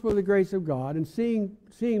gospel of the grace of God and seeing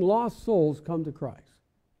lost souls come to Christ.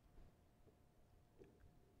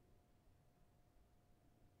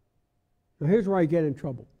 Now here's where I get in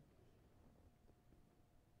trouble.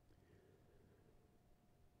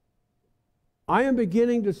 I am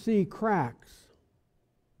beginning to see cracks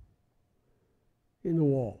in the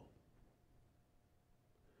wall.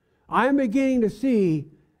 I am beginning to see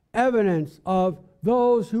evidence of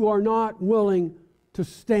those who are not willing to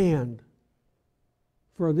stand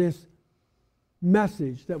for this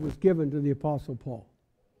message that was given to the Apostle Paul.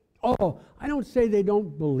 Oh, I don't say they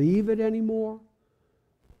don't believe it anymore.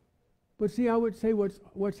 But see, I would say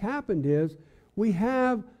what's happened is we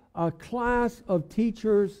have a class of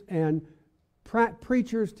teachers and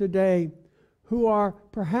preachers today who are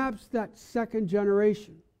perhaps that second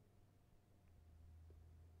generation,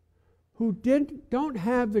 who don't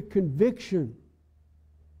have the conviction.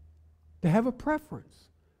 They have a preference,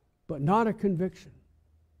 but not a conviction.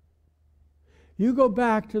 You go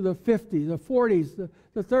back to the 50s, the 40s,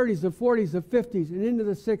 the 30s, the 40s, the 50s, and into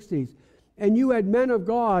the 60s, and you had men of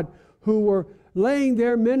God who were laying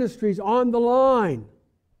their ministries on the line.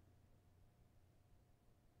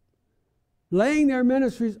 Laying their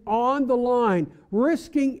ministries on the line,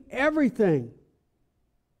 risking everything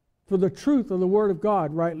for the truth of the Word of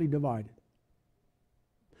God rightly divided.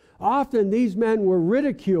 Often these men were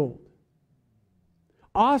ridiculed,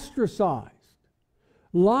 ostracized,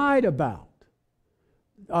 lied about.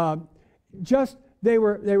 They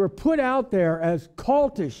were put out there as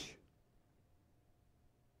cultish,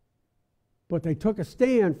 but they took a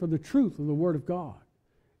stand for the truth of the Word of God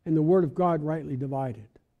and the Word of God rightly divided.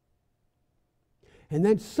 And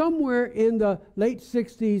then somewhere in the late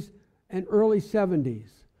 60s and early 70s,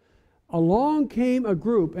 along came a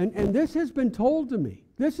group, and this has been told to me.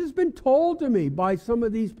 This has been told to me by some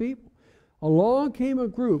of these people. Along came a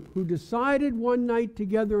group who decided one night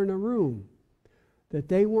together in a room that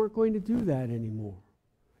they weren't going to do that anymore.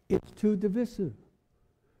 It's too divisive.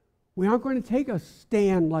 We aren't going to take a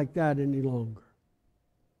stand like that any longer.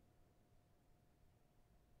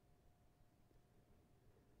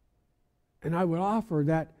 And I would offer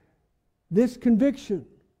that this conviction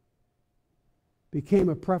became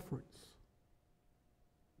a preference.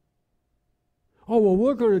 Oh, well,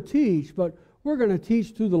 we're going to teach, but we're going to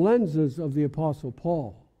teach through the lenses of the Apostle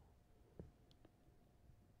Paul.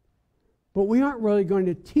 But we aren't really going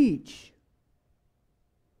to teach.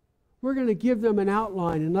 We're going to give them an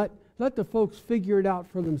outline and let the folks figure it out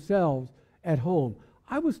for themselves at home.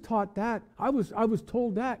 I was taught that. I was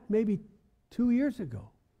told that maybe 2 years ago.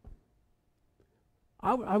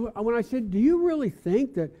 When I said, do you really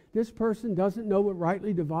think that this person doesn't know what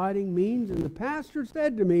rightly dividing means? And the pastor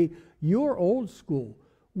said to me, you're old school.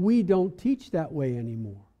 We don't teach that way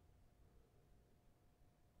anymore.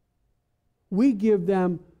 We give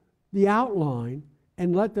them the outline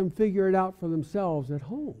and let them figure it out for themselves at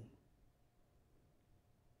home.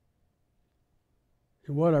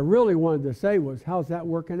 And what I really wanted to say was, how's that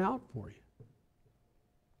working out for you?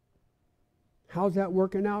 How's that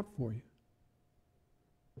working out for you?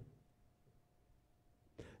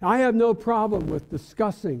 I have no problem with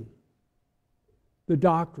discussing the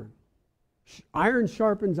doctrine. Iron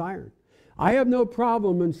sharpens iron. I have no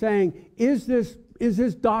problem in saying, is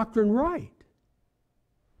this doctrine right?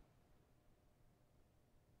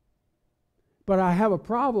 But I have a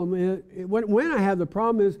problem. When I have the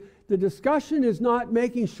problem is the discussion is not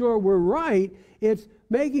making sure we're right. It's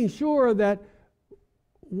making sure that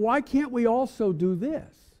why can't we also do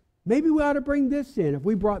this? Maybe we ought to bring this in. If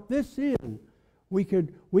we brought this in, we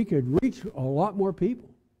could reach a lot more people.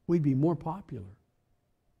 We'd be more popular.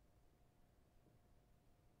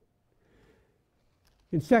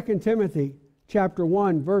 In 2 Timothy chapter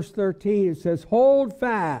 1, verse 13, it says, hold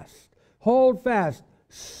fast,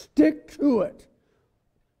 stick to it.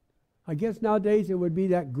 I guess nowadays it would be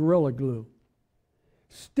that Gorilla Glue.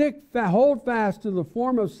 Hold fast to the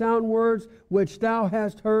form of sound words which thou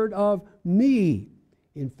hast heard of me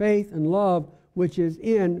in faith and love which is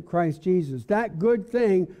in Christ Jesus. That good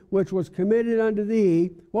thing which was committed unto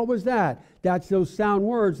thee, what was that? That's those sound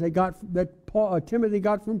words that Timothy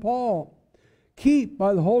got from Paul. Keep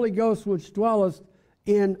by the Holy Ghost which dwelleth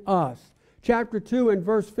in us. Chapter 2 and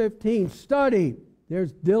verse 15, study.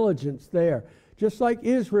 There's diligence there. Just like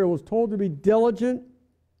Israel was told to be diligent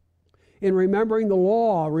in remembering the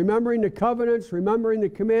law, remembering the covenants, remembering the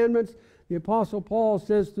commandments, the Apostle Paul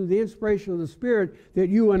says through the inspiration of the Spirit that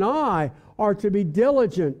you and I are to be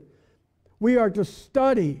diligent. We are to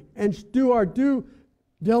study and do our due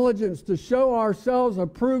diligence to show ourselves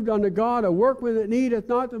approved unto God, a workman that needeth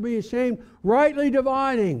not to be ashamed, rightly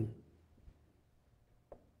dividing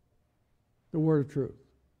the word of truth.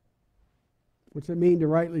 What's it mean to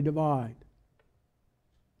rightly divide?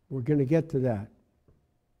 We're going to get to that.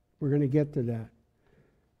 We're going to get to that.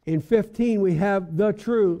 In 15, we have the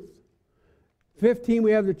truth. 15,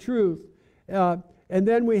 we have the truth. And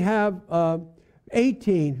then we have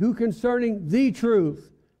 18, who concerning the truth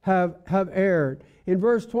have erred. In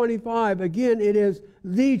verse 25, again, it is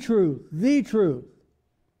the truth, the truth.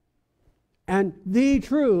 And the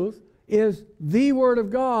truth is the Word of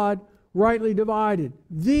God rightly divided.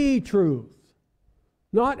 The truth.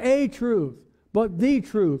 Not a truth, but the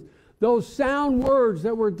truth. Those sound words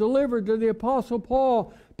that were delivered to the Apostle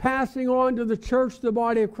Paul, passing on to the church, the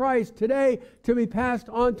body of Christ, today to be passed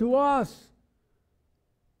on to us.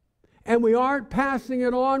 And we aren't passing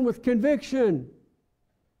it on with conviction.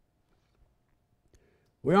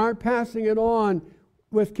 We aren't passing it on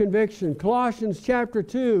with conviction. Colossians chapter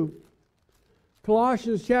 2.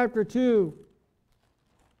 Colossians chapter 2.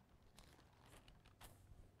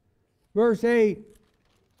 Verse 6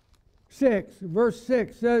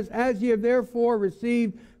 says, as ye have therefore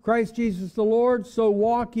received Christ Jesus the Lord, so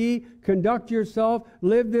walk ye, conduct yourself,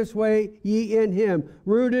 live this way ye in Him,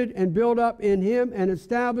 rooted and built up in Him, and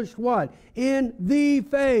established what? In the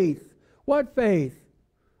faith. What faith?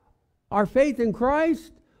 Our faith in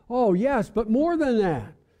Christ? Oh yes, but more than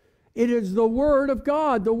that. It is the Word of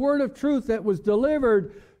God, the Word of truth that was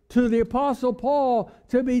delivered to the Apostle Paul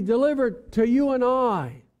to be delivered to you and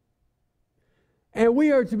I. And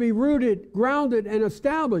we are to be rooted, grounded, and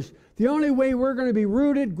established. The only way we're going to be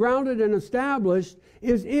rooted, grounded, and established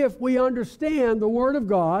is if we understand the Word of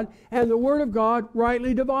God and the Word of God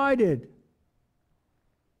rightly divided.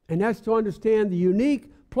 And that's to understand the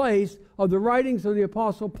unique place of the writings of the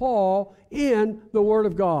Apostle Paul in the Word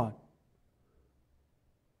of God.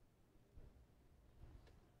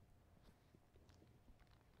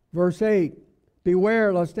 Verse 8.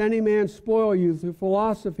 Beware lest any man spoil you through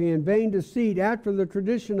philosophy and vain deceit, after the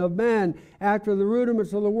tradition of men, after the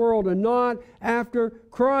rudiments of the world, and not after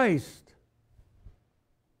Christ.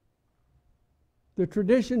 The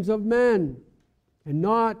traditions of men, and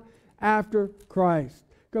not after Christ.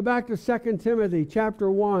 Go back to 2 Timothy chapter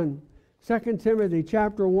 1. 2 Timothy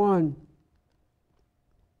chapter 1.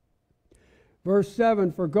 Verse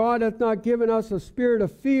 7, for God hath not given us a spirit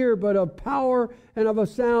of fear, but of power and of a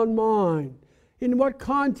sound mind. In what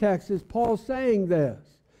context is Paul saying this?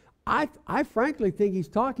 I frankly think he's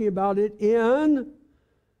talking about it in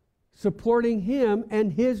supporting him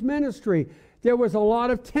and his ministry. There was a lot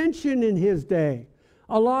of tension in his day,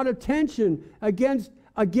 a lot of tension against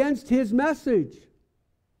his message.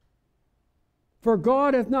 For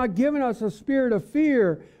God hath not given us a spirit of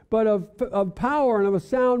fear, but of power and of a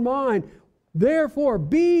sound mind. Therefore,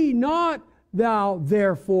 be not thou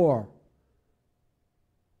therefore.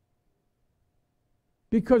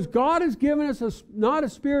 Because God has given us not a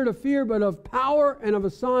spirit of fear, but of power and of a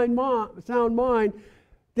sound mind.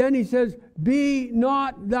 Then he says, be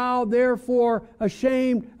not thou therefore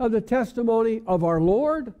ashamed of the testimony of our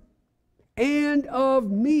Lord and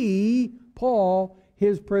of me, Paul,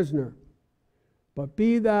 his prisoner. But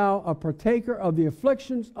be thou a partaker of the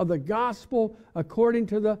afflictions of the gospel according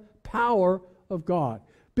to the power of God.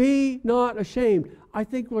 Be not ashamed. I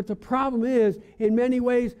think what the problem is, in many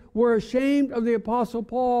ways, we're ashamed of the Apostle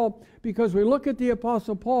Paul because we look at the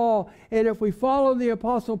Apostle Paul, and if we follow the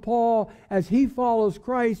Apostle Paul as he follows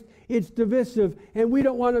Christ, it's divisive, and we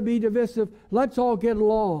don't want to be divisive. Let's all get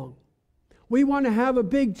along. We want to have a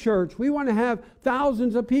big church. We want to have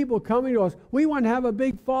thousands of people coming to us. We want to have a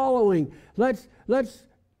big following. Let's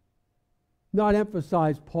not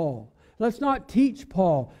emphasize Paul. Let's not teach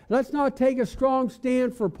Paul. Let's not take a strong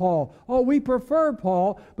stand for Paul. Oh, we prefer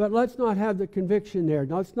Paul, but let's not have the conviction there.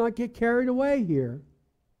 Let's not get carried away here.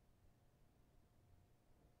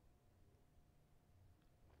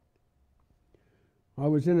 I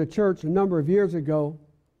was in a church a number of years ago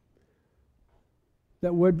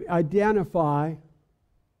that would identify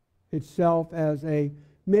itself as a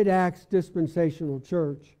mid-Acts dispensational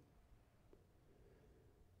church.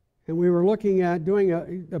 And we were looking at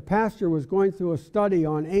the pastor was going through a study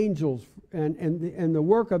on angels and the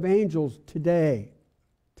work of angels today.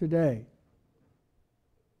 And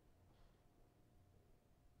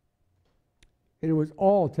it was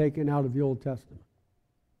all taken out of the Old Testament.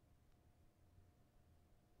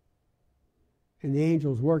 And the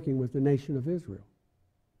angels working with the nation of Israel.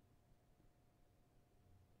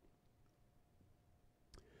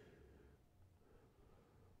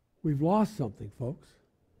 We've lost something, folks.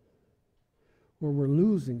 Or we're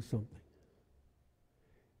losing something.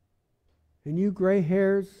 And you gray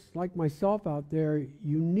hairs like myself out there,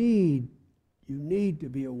 you need to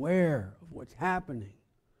be aware of what's happening.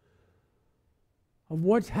 Of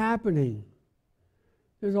what's happening.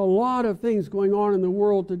 There's a lot of things going on in the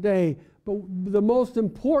world today, but the most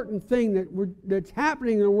important thing that's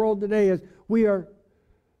happening in the world today is we are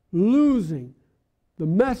losing the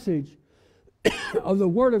message of the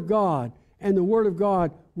Word of God and the Word of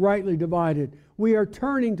God rightly divided. We are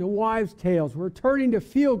turning to wives' tales. We're turning to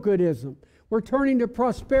feel-goodism. We're turning to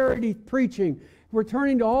prosperity preaching. We're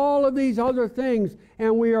turning to all of these other things,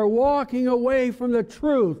 and we are walking away from the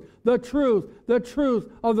truth of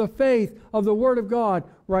the faith of the Word of God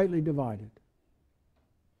rightly divided.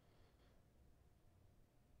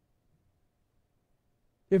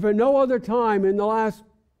 If at no other time in the last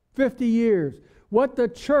 50 years, what the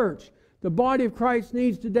church, the body of Christ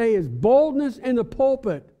needs today is boldness in the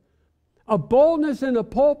pulpit. A boldness in the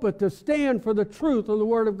pulpit to stand for the truth of the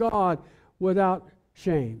Word of God without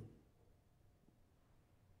shame,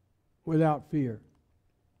 without fear.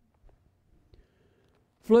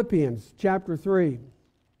 Philippians chapter 3.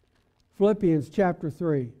 Philippians chapter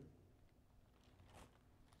 3.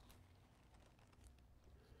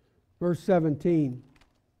 Verse 17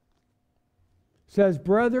 says,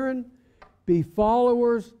 "Brethren, be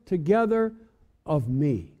followers together of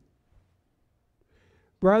me."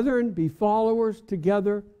 Brethren, be followers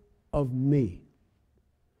together of me.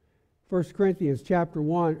 1 Corinthians chapter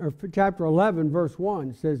 11, verse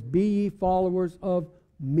 1 says, "Be ye followers of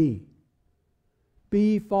me."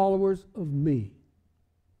 Be ye followers of me.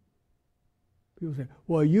 People say,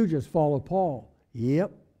 "Well, you just follow Paul."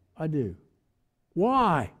 Yep, I do.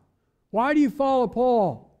 Why? Why do you follow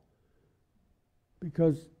Paul?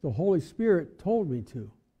 Because the Holy Spirit told me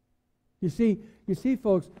to. You see,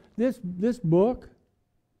 folks, this book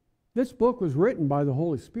was written by the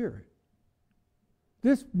Holy Spirit.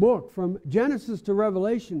 This book, from Genesis to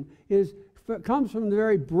Revelation, comes from the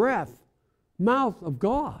very mouth of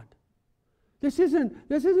God. This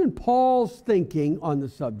isn't Paul's thinking on the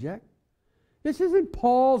subject. This isn't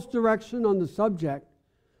Paul's direction on the subject.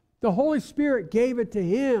 The Holy Spirit gave it to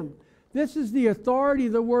him. This is the authority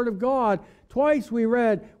of the Word of God. Twice we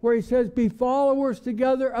read where he says, "Be followers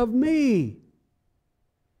together of me."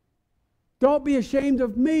 Don't be ashamed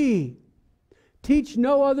of me. Teach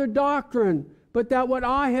no other doctrine but that what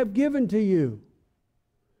I have given to you.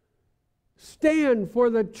 Stand for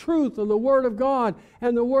the truth of the Word of God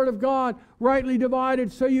and the Word of God rightly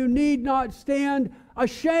divided, so you need not stand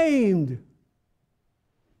ashamed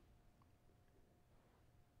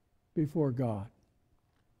before God.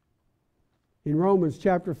 In Romans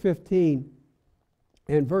chapter 15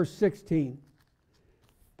 and verse 16,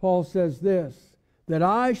 Paul says this, that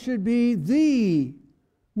I should be the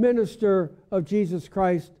minister of Jesus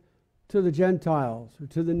Christ to the Gentiles, or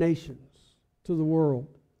to the nations, to the world.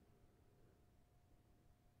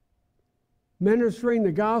 Ministering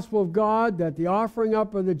the gospel of God, that the offering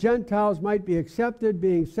up of the Gentiles might be accepted,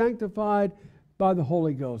 being sanctified by the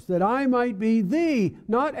Holy Ghost. That I might be the,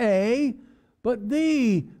 not a, but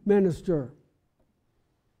the minister.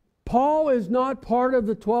 Paul is not part of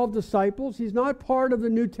the 12 disciples. He's not part of the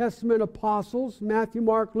New Testament apostles, Matthew,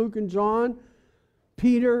 Mark, Luke, and John,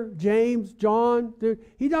 Peter, James, John.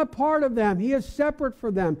 He's not part of them. He is separate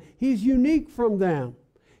from them. He's unique from them.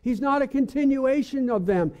 He's not a continuation of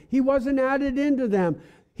them. He wasn't added into them.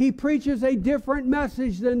 He preaches a different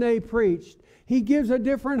message than they preached. He gives a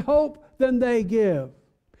different hope than they give.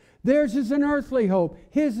 Theirs is an earthly hope.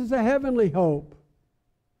 His is a heavenly hope.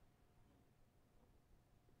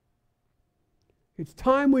 It's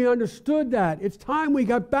time we understood that. It's time we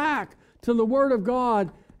got back to the Word of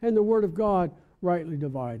God and the Word of God rightly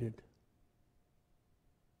divided.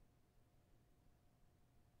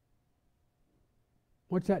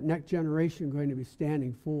 What's that next generation going to be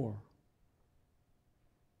standing for?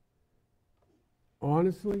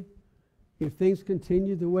 Honestly, if things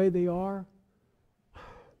continue the way they are,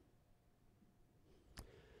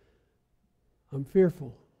 I'm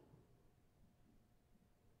fearful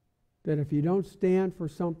that if you don't stand for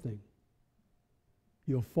something,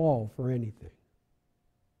 you'll fall for anything.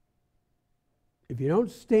 If you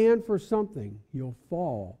don't stand for something, you'll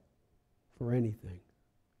fall for anything.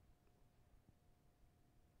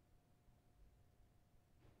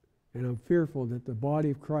 And I'm fearful that the body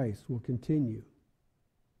of Christ will continue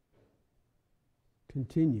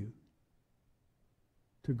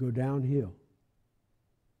to go downhill.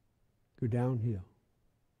 Go downhill.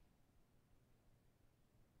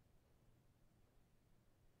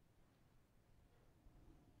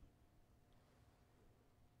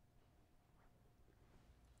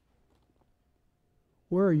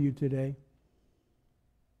 Where are you today?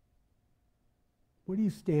 What are you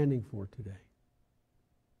standing for today?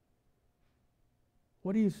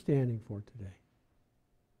 What are you standing for today?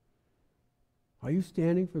 Are you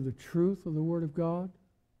standing for the truth of the Word of God?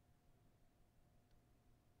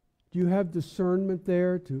 Do you have discernment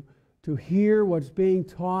there to hear what's being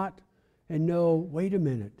taught and know, wait a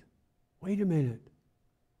minute.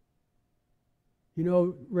 You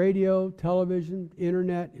know, radio, television,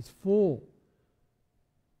 internet is full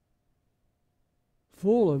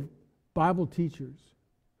of Bible teachers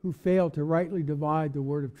who fail to rightly divide the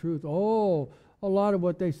word of truth. Oh, a lot of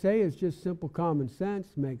what they say is just simple common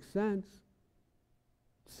sense, makes sense,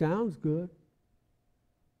 sounds good.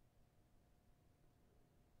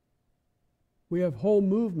 We have whole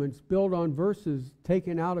movements built on verses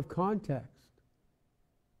taken out of context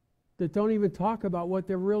that don't even talk about what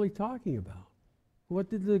they're really talking about, what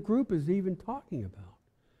the group is even talking about.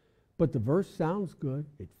 But the verse sounds good,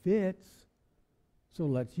 it fits, so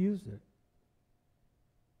let's use it.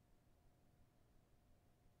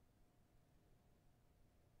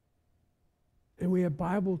 And we have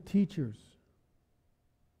Bible teachers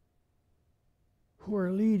who are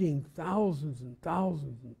leading thousands and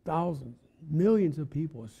thousands and thousands, millions of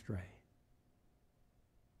people astray.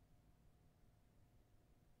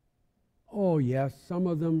 Oh yes, some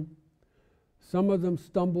of them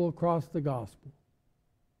stumble across the gospel.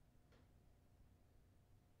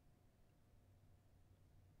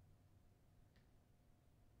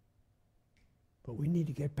 But we need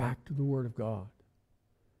to get back to the Word of God.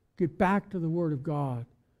 Get back to the Word of God,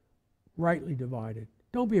 rightly divided.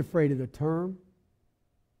 Don't be afraid of the term.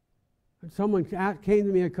 And someone came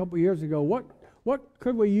to me a couple years ago, what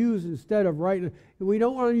could we use instead of rightly? We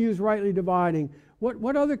don't want to use rightly dividing.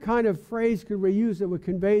 What other kind of phrase could we use that would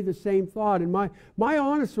convey the same thought? And my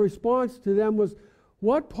honest response to them was,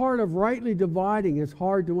 what part of rightly dividing is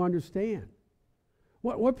hard to understand?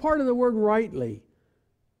 What part of the word rightly?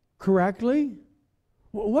 Correctly?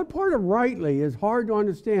 What part of rightly is hard to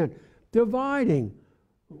understand? Dividing.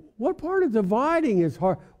 What part of dividing is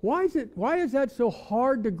hard? Why is that so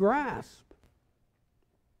hard to grasp?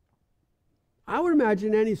 I would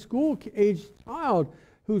imagine any school-aged child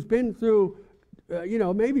who's been through,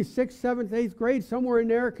 maybe 6th, 7th, 8th grade, somewhere in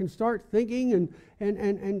there, can start thinking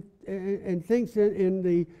and thinks in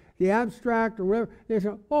the abstract or whatever. They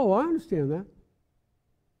say, "Oh, I understand that.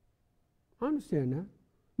 I understand that."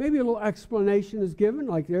 Maybe a little explanation is given,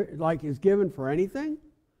 like is given for anything.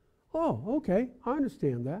 Oh, okay, I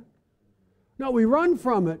understand that. No, we run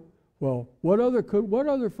from it. Well, what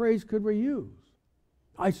other phrase could we use?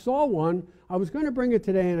 I saw one. I was going to bring it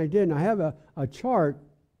today, and I didn't. I have a chart,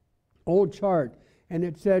 old chart, and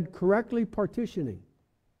it said correctly partitioning,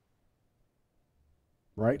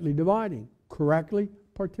 rightly dividing, correctly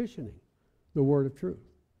partitioning the word of truth.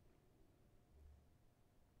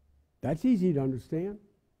 That's easy to understand.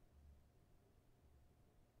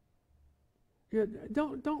 Yeah,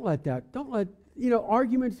 don't let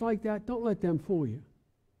arguments like that, don't let them fool you.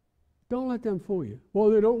 Don't let them fool you. Well,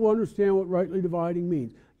 they don't understand what rightly dividing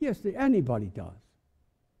means. Yes, anybody does.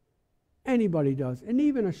 Anybody does. And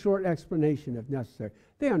even a short explanation if necessary.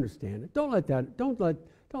 They understand it. Don't let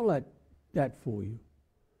that fool you.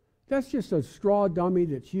 That's just a straw dummy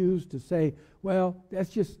that's used to say, well,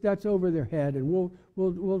 that's over their head and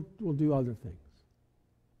we'll do other things.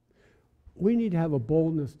 We need to have a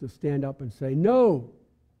boldness to stand up and say, no,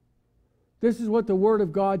 this is what the Word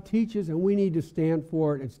of God teaches, and we need to stand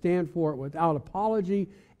for it, and stand for it without apology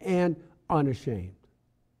and unashamed.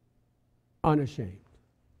 Unashamed.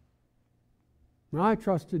 And I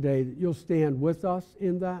trust today that you'll stand with us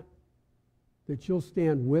in that, you'll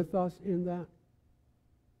stand with us in that.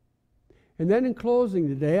 And then in closing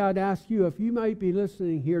today, I'd ask you if you might be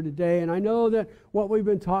listening here today, and I know that what we've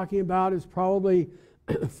been talking about is probably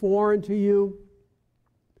foreign to you.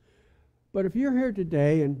 But if you're here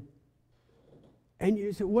today and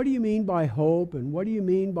you say, what do you mean by hope? And what do you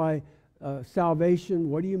mean by salvation?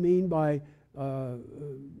 What do you mean by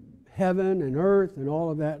heaven and earth and all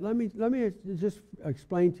of that? Let me just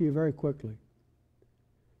explain to you very quickly.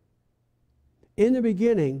 In the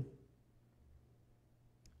beginning,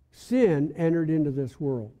 sin entered into this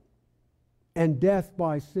world, and death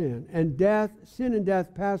by sin. And sin and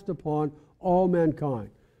death passed upon all mankind.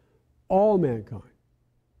 All mankind.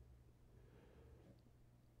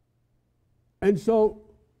 And so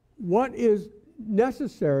what is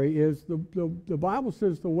necessary is the Bible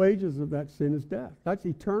says the wages of that sin is death. That's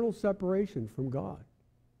eternal separation from God.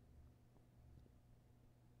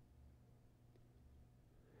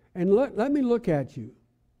 And let me look at you.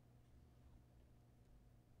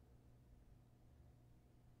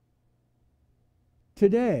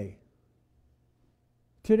 Today,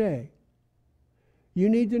 you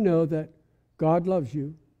need to know that God loves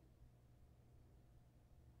you,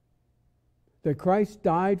 that Christ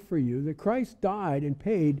died for you, that Christ died and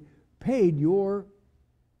paid your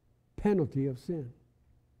penalty of sin.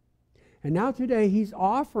 And now today He's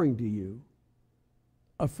offering to you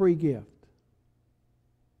a free gift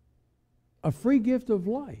of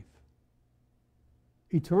life.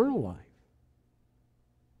 eternal life,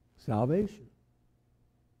 salvation,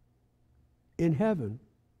 in heaven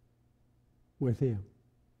with Him.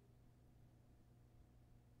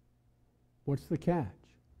 What's the catch?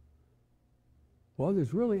 Well,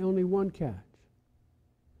 there's really only one catch.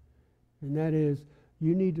 And that is,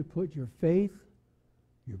 you need to put your faith,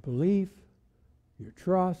 your belief, your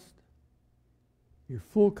trust, your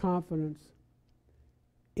full confidence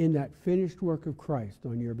in that finished work of Christ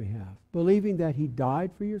on your behalf, believing that He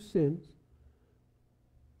died for your sins,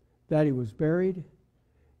 that He was buried,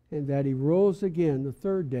 and that He rose again the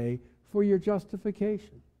third day for your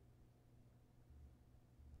justification.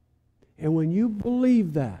 And when you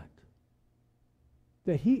believe that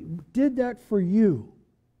He did that for you,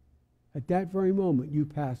 at that very moment you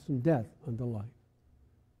pass from death unto life.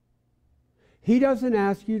 He doesn't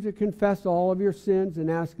ask you to confess all of your sins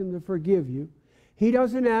and ask Him to forgive you. He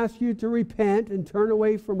doesn't ask you to repent and turn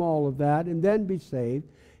away from all of that and then be saved.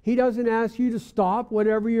 He doesn't ask you to stop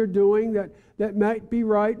whatever you're doing that might be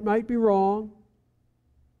right, might be wrong.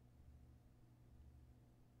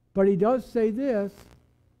 But He does say this,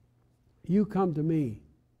 you come to me.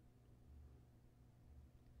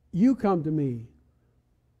 You come to me,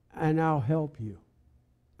 and I'll help you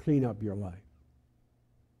clean up your life.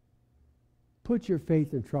 Put your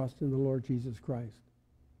faith and trust in the Lord Jesus Christ.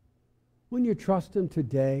 When you trust Him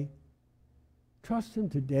today, trust Him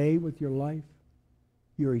today with your life,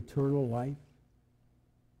 your eternal life.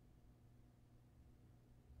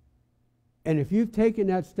 And if you've taken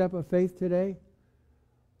that step of faith today,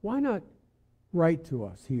 why not write to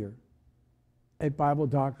us here at Bible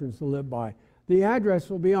Doctrines to Live By? The address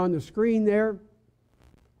will be on the screen there.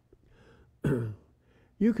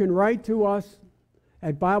 You can write to us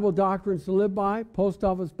at Bible Doctrines to Live By, Post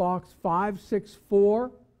Office Box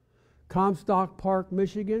 564, Comstock Park,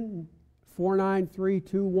 Michigan,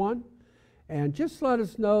 49321. And just let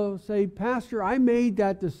us know, say, Pastor, I made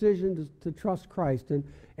that decision to trust Christ.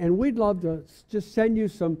 And we'd love to just send you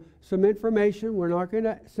some information. We're not going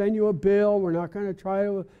to send you a bill. We're not going to try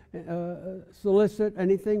to solicit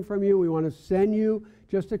anything from you. We want to send you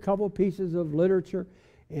just a couple pieces of literature,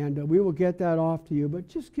 and we will get that off to you. But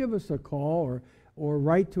just give us a call or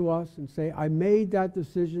write to us and say, I made that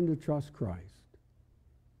decision to trust Christ.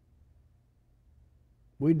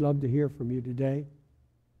 We'd love to hear from you today.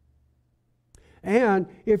 And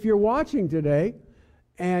if you're watching today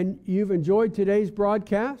and you've enjoyed today's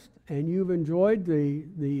broadcast and you've enjoyed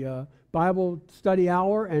the Bible study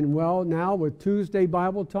hour and now with Tuesday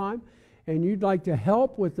Bible time, and you'd like to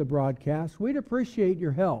help with the broadcast, we'd appreciate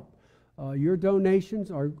your help. Your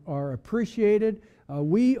donations are appreciated.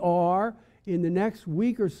 We are, in the next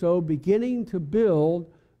week or so, beginning to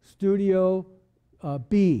build Studio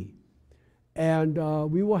B. And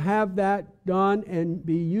we will have that done and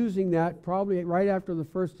be using that probably right after the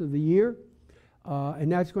first of the year.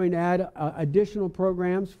 And that's going to add additional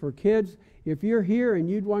programs for kids. If you're here and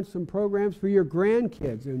you'd want some programs for your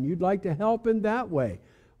grandkids and you'd like to help in that way,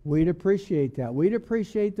 we'd appreciate that. We'd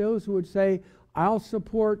appreciate those who would say, I'll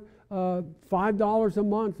support $5 a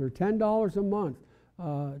month or $10 a month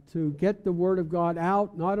to get the Word of God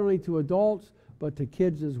out, not only to adults, but to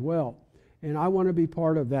kids as well. And I want to be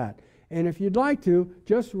part of that. And if you'd like to,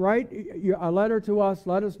 just write a letter to us.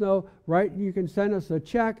 Let us know. You can send us a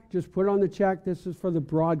check. Just put on the check, this is for the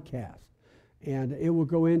broadcast. And it will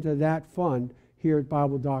go into that fund here at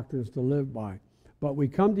Bible Doctrines to Live By. But we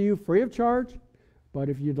come to you free of charge. But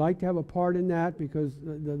if you'd like to have a part in that, because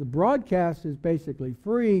the broadcast is basically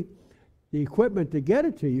free, the equipment to get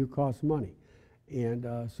it to you costs money. And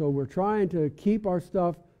so we're trying to keep our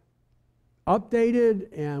stuff updated,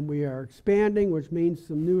 and we are expanding, which means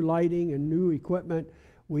some new lighting and new equipment.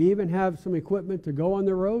 We even have some equipment to go on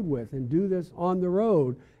the road with and do this on the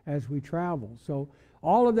road as we travel. So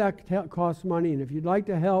all of that costs money, and if you'd like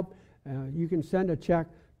to help, you can send a check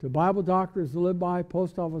to Bible Doctrines to Live By,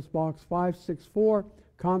 Post Office Box 564,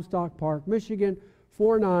 Comstock Park, Michigan,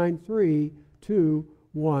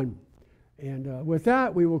 49321. And with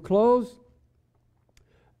that, we will close,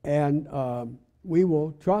 and we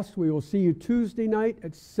will see you Tuesday night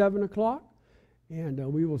at 7 o'clock, and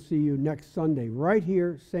we will see you next Sunday right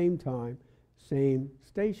here, same time, same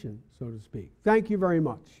station, so to speak. Thank you very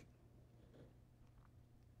much.